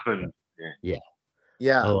just exactly. happened. Yeah. Yeah.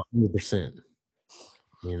 Yeah, Oh, 100%.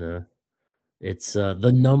 You know, it's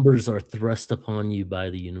the numbers are thrust upon you by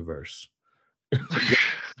the universe. yeah, Bigger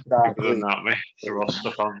than exactly. that, mate. Thrust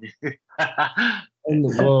upon you. And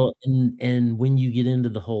well, and when you get into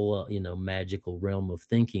the whole magical realm of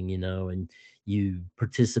thinking, and you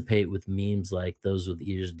participate with memes like those with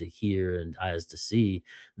ears to hear and eyes to see,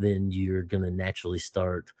 then you're going to naturally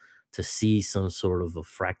start to see some sort of a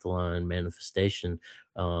fractaline manifestation.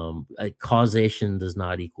 Causation does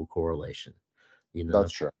not equal correlation, you know.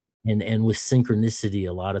 That's true. And with synchronicity,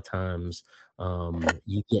 a lot of times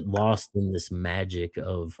you get lost in this magic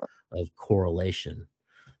of correlation,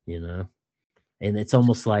 you know. And it's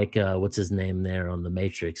almost like what's his name there on the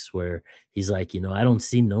Matrix, where he's like, I don't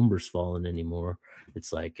see numbers falling anymore.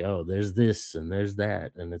 It's like, oh, there's this and there's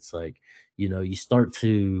that, and it's like, you start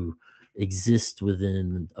to exist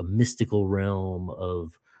within a mystical realm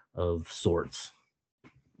of sorts.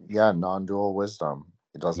 Yeah, non-dual wisdom.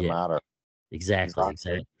 It doesn't Yeah, matter. exactly, Exactly.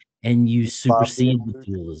 exactly. And you You love the supersede the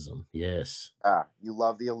illusion. dualism. Yes. Yeah, you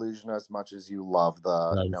love the illusion as much as you love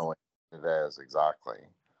the Love. knowing it is. Exactly.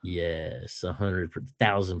 Yes,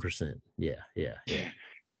 100,000%. Yeah, yeah, yeah.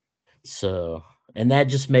 So, and that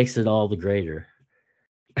just makes it all the greater.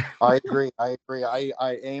 I agree. I agree.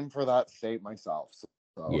 I aim for that state myself.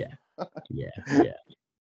 So, Yeah, yeah, yeah.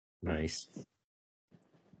 Nice.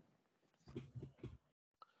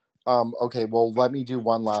 okay. Well, let me do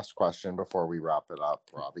one last question before we wrap it up,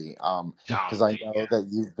 Robbie. Because Sound, I know yeah. that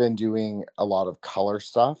you've been doing a lot of color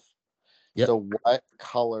stuff. Yep. So, what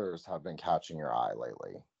colors have been catching your eye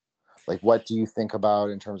lately? Like, what do you think about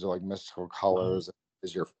in terms of like mystical colors?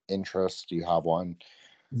 Is your interest? Do you have one?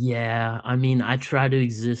 Yeah, I mean, I try to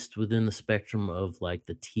exist within the spectrum of like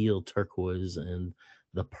the teal, turquoise, and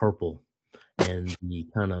the purple, and the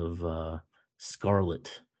kind of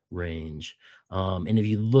scarlet range. And if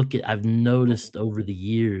you look at, I've noticed over the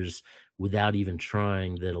years, without even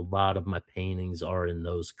trying, that a lot of my paintings are in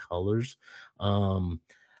those colors. Um,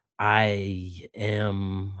 I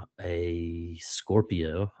am a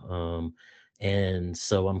Scorpio, and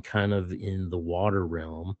so I'm kind of in the water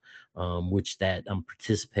realm, which that I'm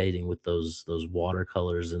participating with those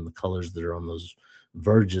watercolors and the colors that are on those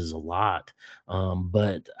verges a lot.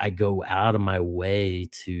 But I go out of my way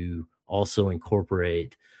to also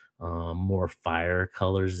incorporate more fire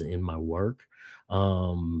colors in my work.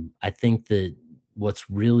 I think that what's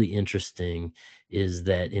really interesting is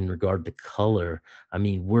that in regard to color, I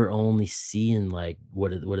mean, we're only seeing like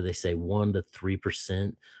what do they say, 1 to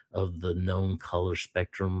 3% of the known color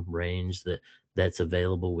spectrum range that's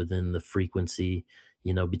available within the frequency,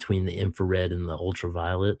 between the infrared and the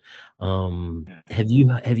ultraviolet. Have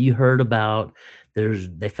you heard about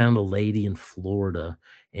they found a lady in Florida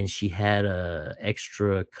and she had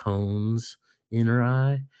extra cones in her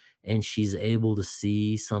eye and she's able to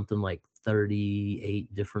see something like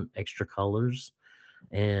 38 different extra colors,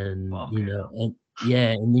 and Fucking hell. and yeah,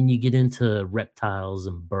 and then you get into reptiles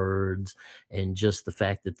and birds, and just the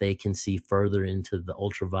fact that they can see further into the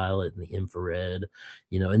ultraviolet and the infrared,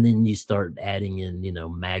 and then you start adding in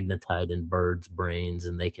magnetite in birds brains,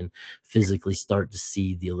 and they can physically start to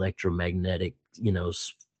see the electromagnetic,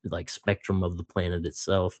 like spectrum of the planet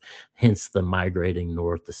itself, hence the migrating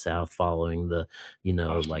north to south following the,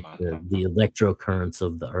 That's like mad. the electro currents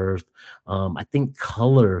of the earth. I think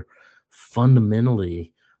color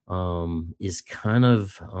fundamentally is kind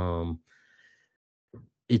of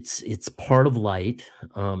it's part of light,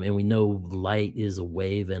 and we know light is a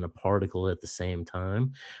wave and a particle at the same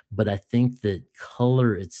time. But I think that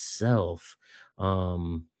color itself,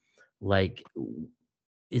 um like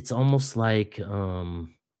it's almost like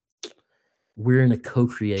we're in a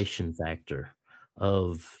co-creation factor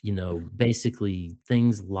of basically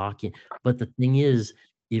things locking. But the thing is,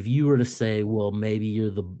 if you were to say, well, maybe you're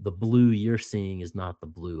the blue you're seeing is not the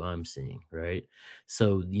blue I'm seeing, right?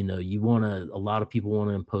 So you want to. A lot of people want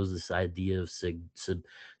to impose this idea of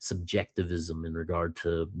subjectivism in regard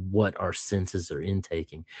to what our senses are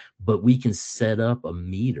intaking, but we can set up a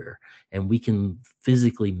meter and we can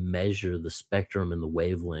physically measure the spectrum and the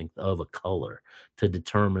wavelength of a color to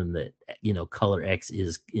determine that color X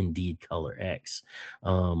is indeed color X.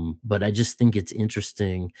 But I just think it's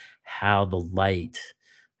interesting how the light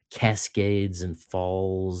cascades and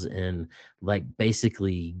falls and like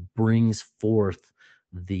basically brings forth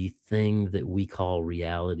the thing that we call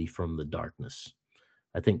reality from the darkness.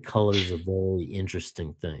 I think color is a very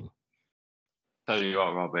interesting thing. Tell you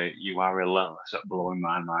what, Robby, you are relentless at blowing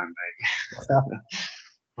my mind, mate.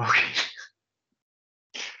 Okay.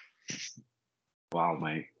 Wow,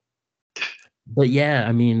 mate. But yeah,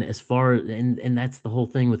 I mean, as far and that's the whole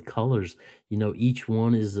thing with colors. Each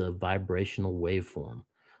one is a vibrational waveform.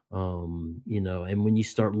 And when you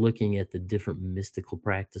start looking at the different mystical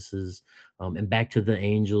practices, and back to the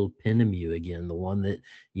angel Penemu again, the one that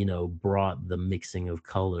brought the mixing of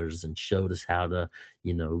colors and showed us how to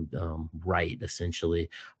write essentially.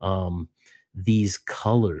 These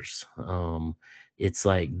colors, it's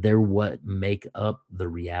like they're what make up the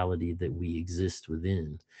reality that we exist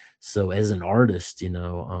within. So as an artist,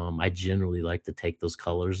 I generally like to take those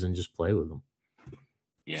colors and just play with them.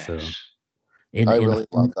 Yes. So, I really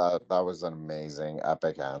love that. That was an amazing,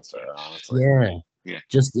 epic answer, honestly. Yeah.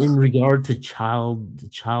 Just in regard to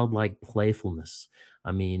childlike playfulness.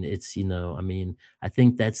 I mean, it's I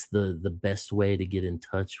think that's the best way to get in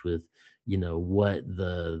touch with what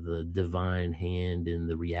the divine hand and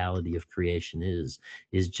the reality of creation is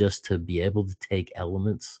just to be able to take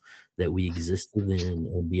elements that we exist within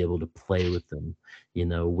and be able to play with them,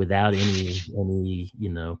 without any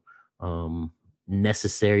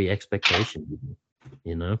necessary expectation,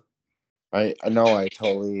 I know. I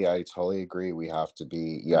totally agree. We have to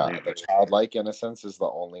be, the childlike innocence is the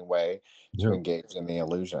only way to engage in the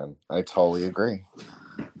illusion. I totally agree.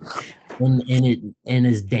 And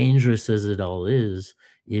as dangerous as it all is,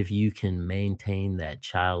 if you can maintain that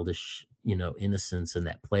childish innocence and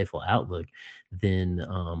that playful outlook, then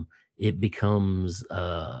it becomes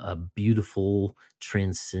a beautiful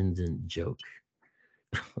transcendent joke.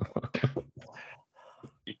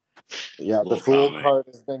 Yeah, the fool card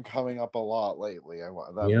has been coming up a lot lately.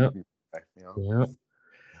 Yeah.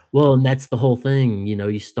 Well, and that's the whole thing.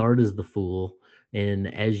 You start as the fool,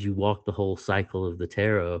 and as you walk the whole cycle of the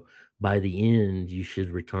tarot, by the end, you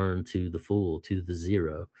should return to the fool, to the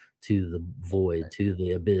zero, to the void, to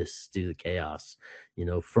the abyss, to the chaos.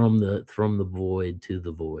 From the void to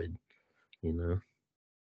the void. Nice,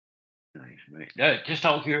 mate. Just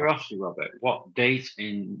out of curiosity, Robert, what date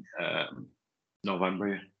in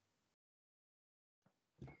November?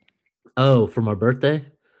 Oh, for my birthday?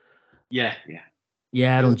 Yeah.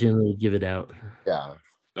 Yeah, I don't generally give it out. Yeah.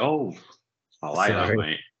 Oh, I like that,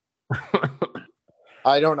 mate.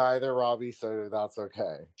 I don't either, Robby, so that's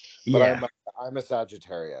okay. But yeah. I'm a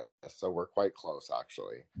Sagittarius, so we're quite close,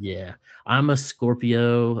 actually. Yeah, I'm a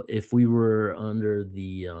Scorpio. If we were under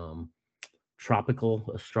the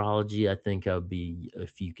tropical astrology, I think I would be a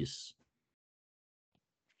Fucus.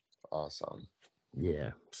 Awesome.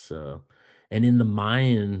 Yeah. So, and in the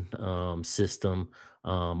Mayan system,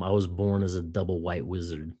 I was born as a double white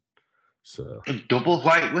wizard. So a double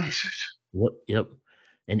white wizard. Yep.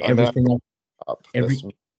 And everything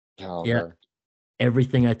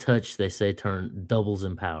everything I touch, they say doubles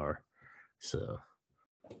in power. So.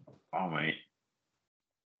 Oh, mate.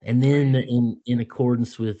 And then in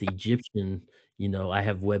accordance with Egyptian, I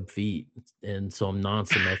have web feet, and so I'm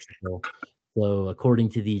non-symmetrical. So according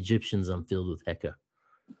to the Egyptians, I'm filled with Heka.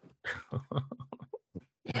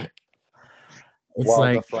 It's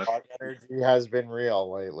the frog energy has been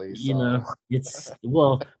real lately.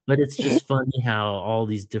 So. But it's just funny how all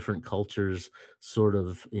these different cultures sort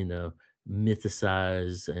of,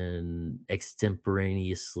 mythicize and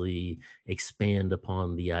extemporaneously expand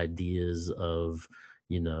upon the ideas of,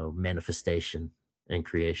 manifestation and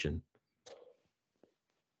creation.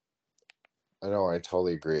 I know, I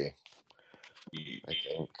totally agree. I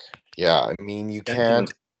think, I mean, you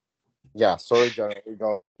can't. Yeah, sorry, John.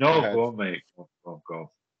 Go. No, go on, mate.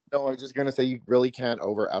 Go. No, I was just gonna say you really can't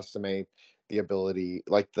overestimate the ability,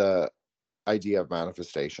 like the idea of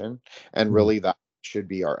manifestation, and really that should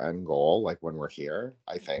be our end goal. Like when we're here,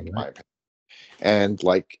 I think, my opinion. And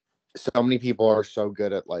like, so many people are so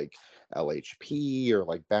good at like LHP or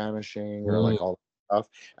like banishing or like all that stuff,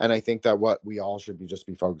 and I think that what we all should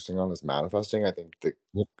be focusing on is manifesting. I think the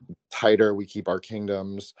tighter we keep our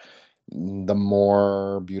kingdoms, the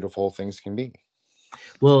more beautiful things can be.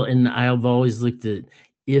 Well, and I've always looked at,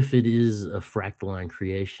 if it is a fractaline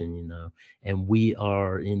creation, and we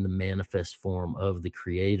are in the manifest form of the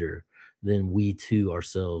creator, then we too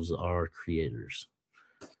ourselves are creators.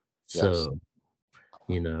 So,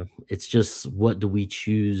 it's just, what do we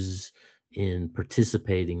choose in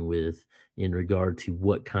participating with in regard to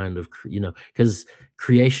what kind of, because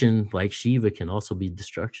creation, like Shiva, can also be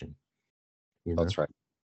destruction. That's right.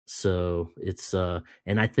 So it's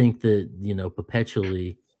and I think that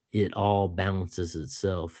perpetually it all balances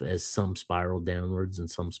itself, as some spiral downwards and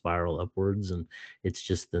some spiral upwards, and it's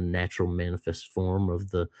just the natural manifest form of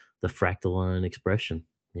the fractaline expression.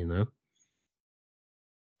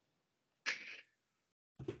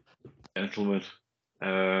 Gentlemen,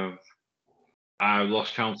 I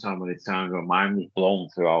lost count how many times my mind was blown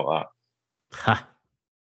throughout that.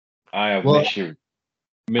 I have missed you,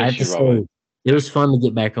 Robert. It was fun to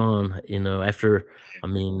get back on, after,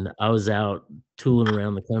 I was out tooling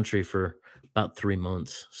around the country for about 3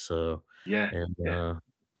 months. So, now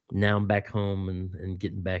I'm back home and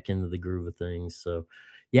getting back into the groove of things. So,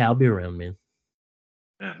 yeah, I'll be around, man.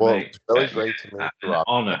 Yeah, well, mate, it's really great to meet you, Rob.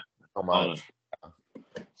 Honor. So much.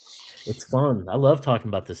 It's fun. I love talking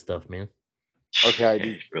about this stuff, man. Okay, I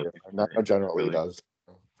do. Not generally does.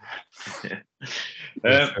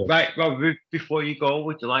 Right, Rob, before you go,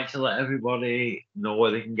 would you like to let everybody know where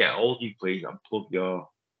they can get hold of you, please, and plug your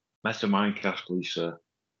Metamindcast, please, sir?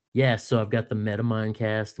 Yeah, so I've got the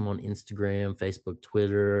Metamindcast. I'm on Instagram, Facebook,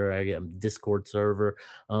 Twitter. I got a Discord server.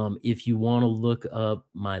 If you want to look up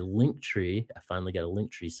my link tree, I finally got a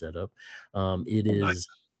link tree set up. It is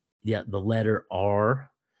the letter R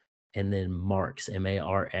and then Marx,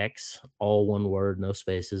 Marx, all one word, no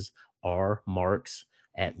spaces, R Marx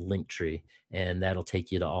at Linktree, and that'll take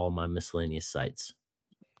you to all my miscellaneous sites.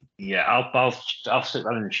 Yeah, I'll stick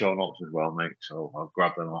that in the show notes as well, mate. So I'll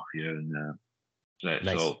grab them off you, and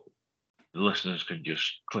Nice. so the listeners can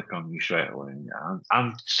just click on you straight away.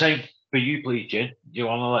 And same for you, please, Jin. Do you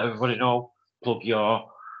want to let everybody know? Plug your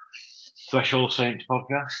Threshold Saints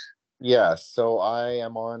podcast. Yeah, so I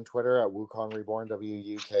am on Twitter at Wukong Reborn,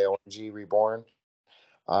 WUKONG Reborn.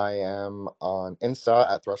 I am on Insta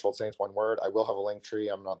at Threshold Saints, one word. I will have a link tree.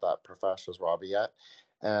 I'm not that professional as Robby yet.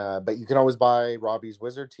 But you can always buy Robby's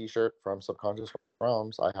Wizard t-shirt from Subconscious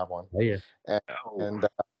Realms. I have one. Oh, yeah. And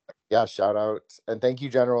yeah, shout out. And thank you,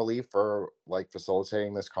 General Lee, for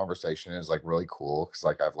facilitating this conversation. It's really cool because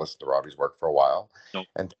I've listened to Robby's work for a while. No,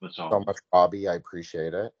 and so much, Robby. I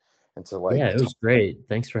appreciate it. And so yeah, it was great.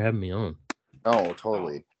 Thanks for having me on. Oh,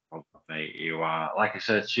 totally. Oh, mate, you are, like I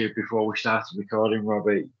said to you before we started recording,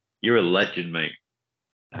 Robby, you're a legend, mate.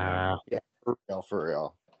 Yeah, for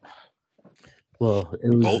real. Well, it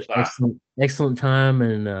was excellent time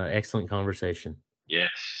and excellent conversation. Yes,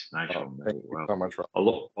 nice one, mate. Thank you so much, Rob. I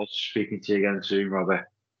look forward to speaking to you again soon, Robby.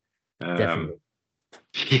 Definitely.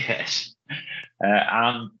 Yes.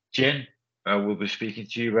 And Jin, we'll be speaking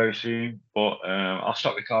to you very soon, but I'll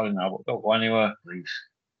stop recording now, but don't go anywhere, please.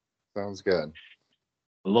 Sounds good.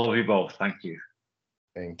 Love you both. Thank you.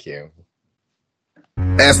 Thank you.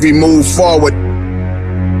 As we move forward,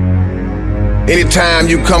 anytime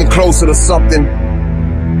you come closer to something,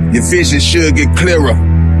 your vision should get clearer.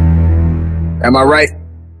 Am I right?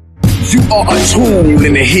 You are a tool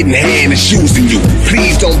in the hidden hand that's using you.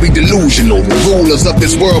 Please don't be delusional. The rulers of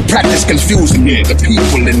this world practice confusing you. The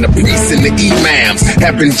people and the priests and the imams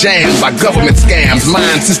have been jammed by government scams.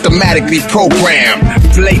 Minds systematically programmed.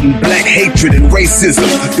 Blatant black hatred and racism.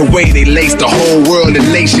 The way they lace the whole world and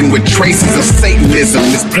nation with traces of Satanism.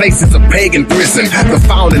 This place is a pagan prison. The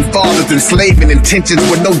founding fathers' enslaving intentions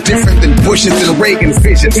were no different than Bush's and Reagan's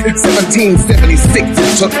visions. 1776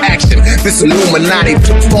 it took action. This Illuminati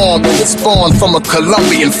took form and was spawned from a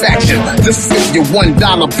Colombian faction. Just flip your $1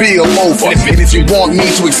 bill over. And if you want me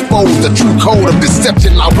to expose the true code of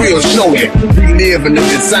deception, I will show you. We live in a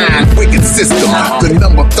designed wicked system. The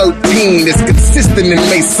number 13 is consistent in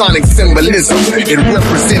Masonic symbolism. It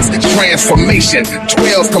represents transformation.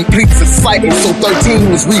 12 completes a cycle, so 13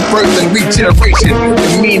 was rebirth and regeneration.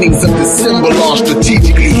 The meanings of the symbol are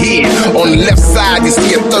strategically hid. On the left side, you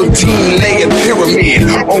see a 13-layered pyramid.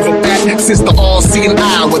 Over that sits the all-seeing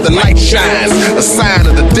eye where the light shines. A sign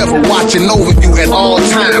of the devil watching over you at all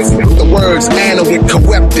times. The words Anna with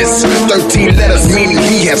Coeptus, 13 letters meaning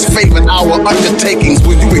he has favored our undertakings.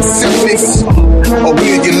 Will you accept this? Or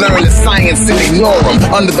will you learn to science and ignore them.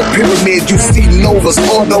 Under the pyramid, you see novas,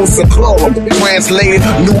 ordos, and chlorum. Translated,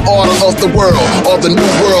 new order of the world, or the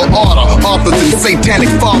new world order. Authors and satanic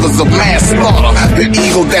fathers of mass slaughter. The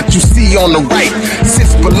eagle that you see on the right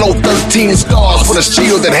sits below 13 stars with a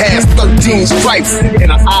shield that has 13 stripes and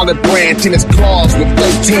an olive branch in its claws with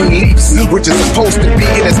 13 leaves, which is supposed to be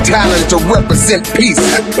in his talent to represent peace.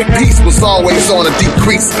 But peace was always on a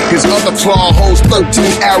decrease. His other claw holds 13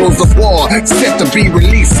 arrows of war set to be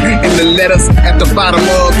released, and the letters at the bottom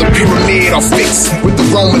of the pyramid are fixed with the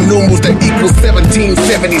Roman numerals that equal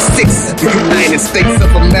 1776. The United States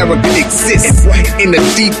of America exists in the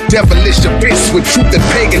deep devilish abyss with truth and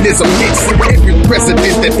paganism mixed. Every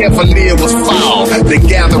president that ever lived was foul. They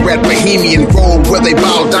gather at Bohemian Grove where they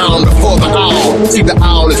bow down before the owl. See, the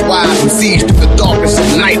owl is wise and sees through the darkness of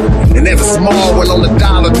night, and there's a small one on the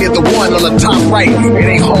dollar near the one on the top right. It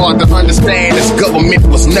ain't hard to understand this government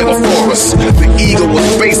was never for us. The eagle was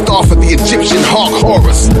based off of the Egyptian hawk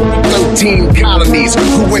Horus. 13 colonies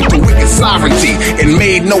who went to wicked sovereignty and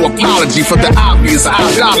made no apology for the obvious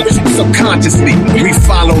idolatry. Subconsciously, we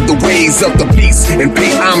follow the ways of the beast and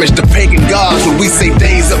pay homage to pagan gods when we say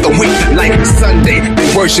days of the week. Like Sunday, they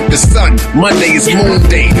worship the sun. Monday is moon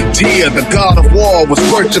day. Tyr, the god of war, was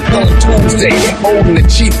worshipped on Tuesday. Odin, the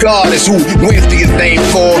chief god, is who Wednesday is named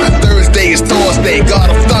for. Thursday is Thor's day, god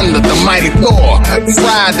of thunder, the mighty Thor.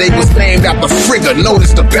 Friday was named after Frigga,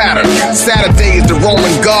 notice the pattern. Saturday is the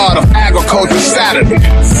Roman god of agriculture, Saturn.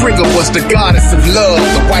 Frigga was the goddess of love,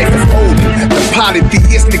 the wife of Odin. The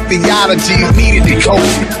polytheistic theology needed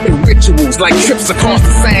decoding. The rituals like trips across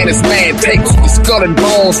the sand as man takes. The skull and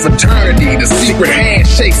bones fraternity, the secret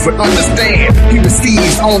handshake, but understand, he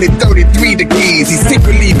receives only 33 degrees. He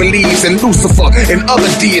secretly believes in Lucifer and other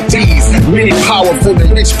deities. Many powerful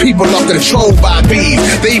and rich people are controlled by these.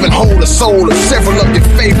 They even hold the soul of several of your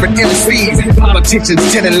favorite MCs. Politicians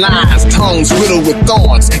telling lies, tongues riddled with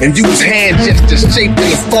thorns, and use hand gestures shaped in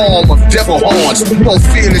the form of devil horns. You don't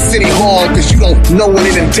feel this any harm because you don't know what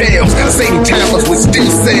it entails. Satan tampers with stem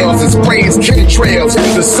cells and sprays chemtrails.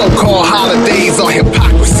 The so-called holidays are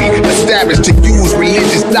hypocrisy, established to use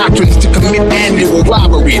religious doctrines to commit annual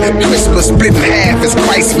robbery. Christmas split in half is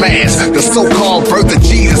Christ Mass, the so-called birth of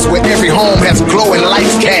Jesus, where every home has glowing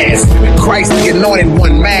lights cast. Christ the anointed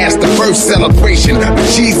one mass, the birth celebration. But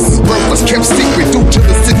Jesus' birth was kept secret due to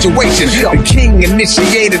the situation. The king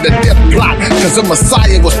initiated a death plot because the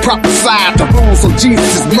Messiah was prophesied to rule, so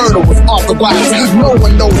Jesus' murder was authorized. No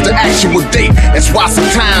one knows the actual date. That's why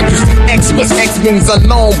sometimes you see Xmas. X means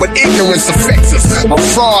unknown, but ignorance affects us. A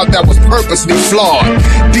fraud that was purposely flawed.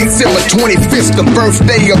 December 25th, the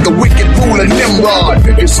birthday of the wicked ruler Nimrod.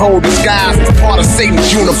 His whole disguise was part of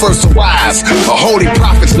Satan's universal wise. A holy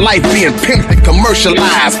prophet's life being pimped and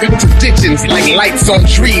commercialized. Traditions like lights on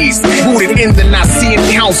trees, rooted in the Nicene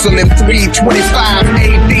Council in 325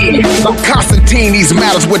 AD. By Constantine, these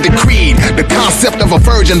matters were decreed. The concept of a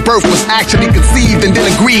virgin birth was actually conceived and then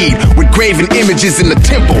agreed with graven images in the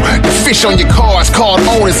temple. The fish on your car is called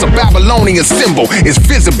Onus, a Babylonian symbol. It's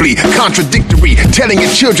visibly contradictory, telling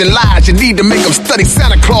your children lies. You need to make them study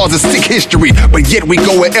Santa Claus and sick history. But yet we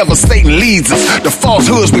go wherever Satan leads us. The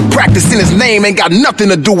falsehoods we practice in his name ain't got nothing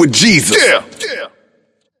to do with Jesus. Yeah.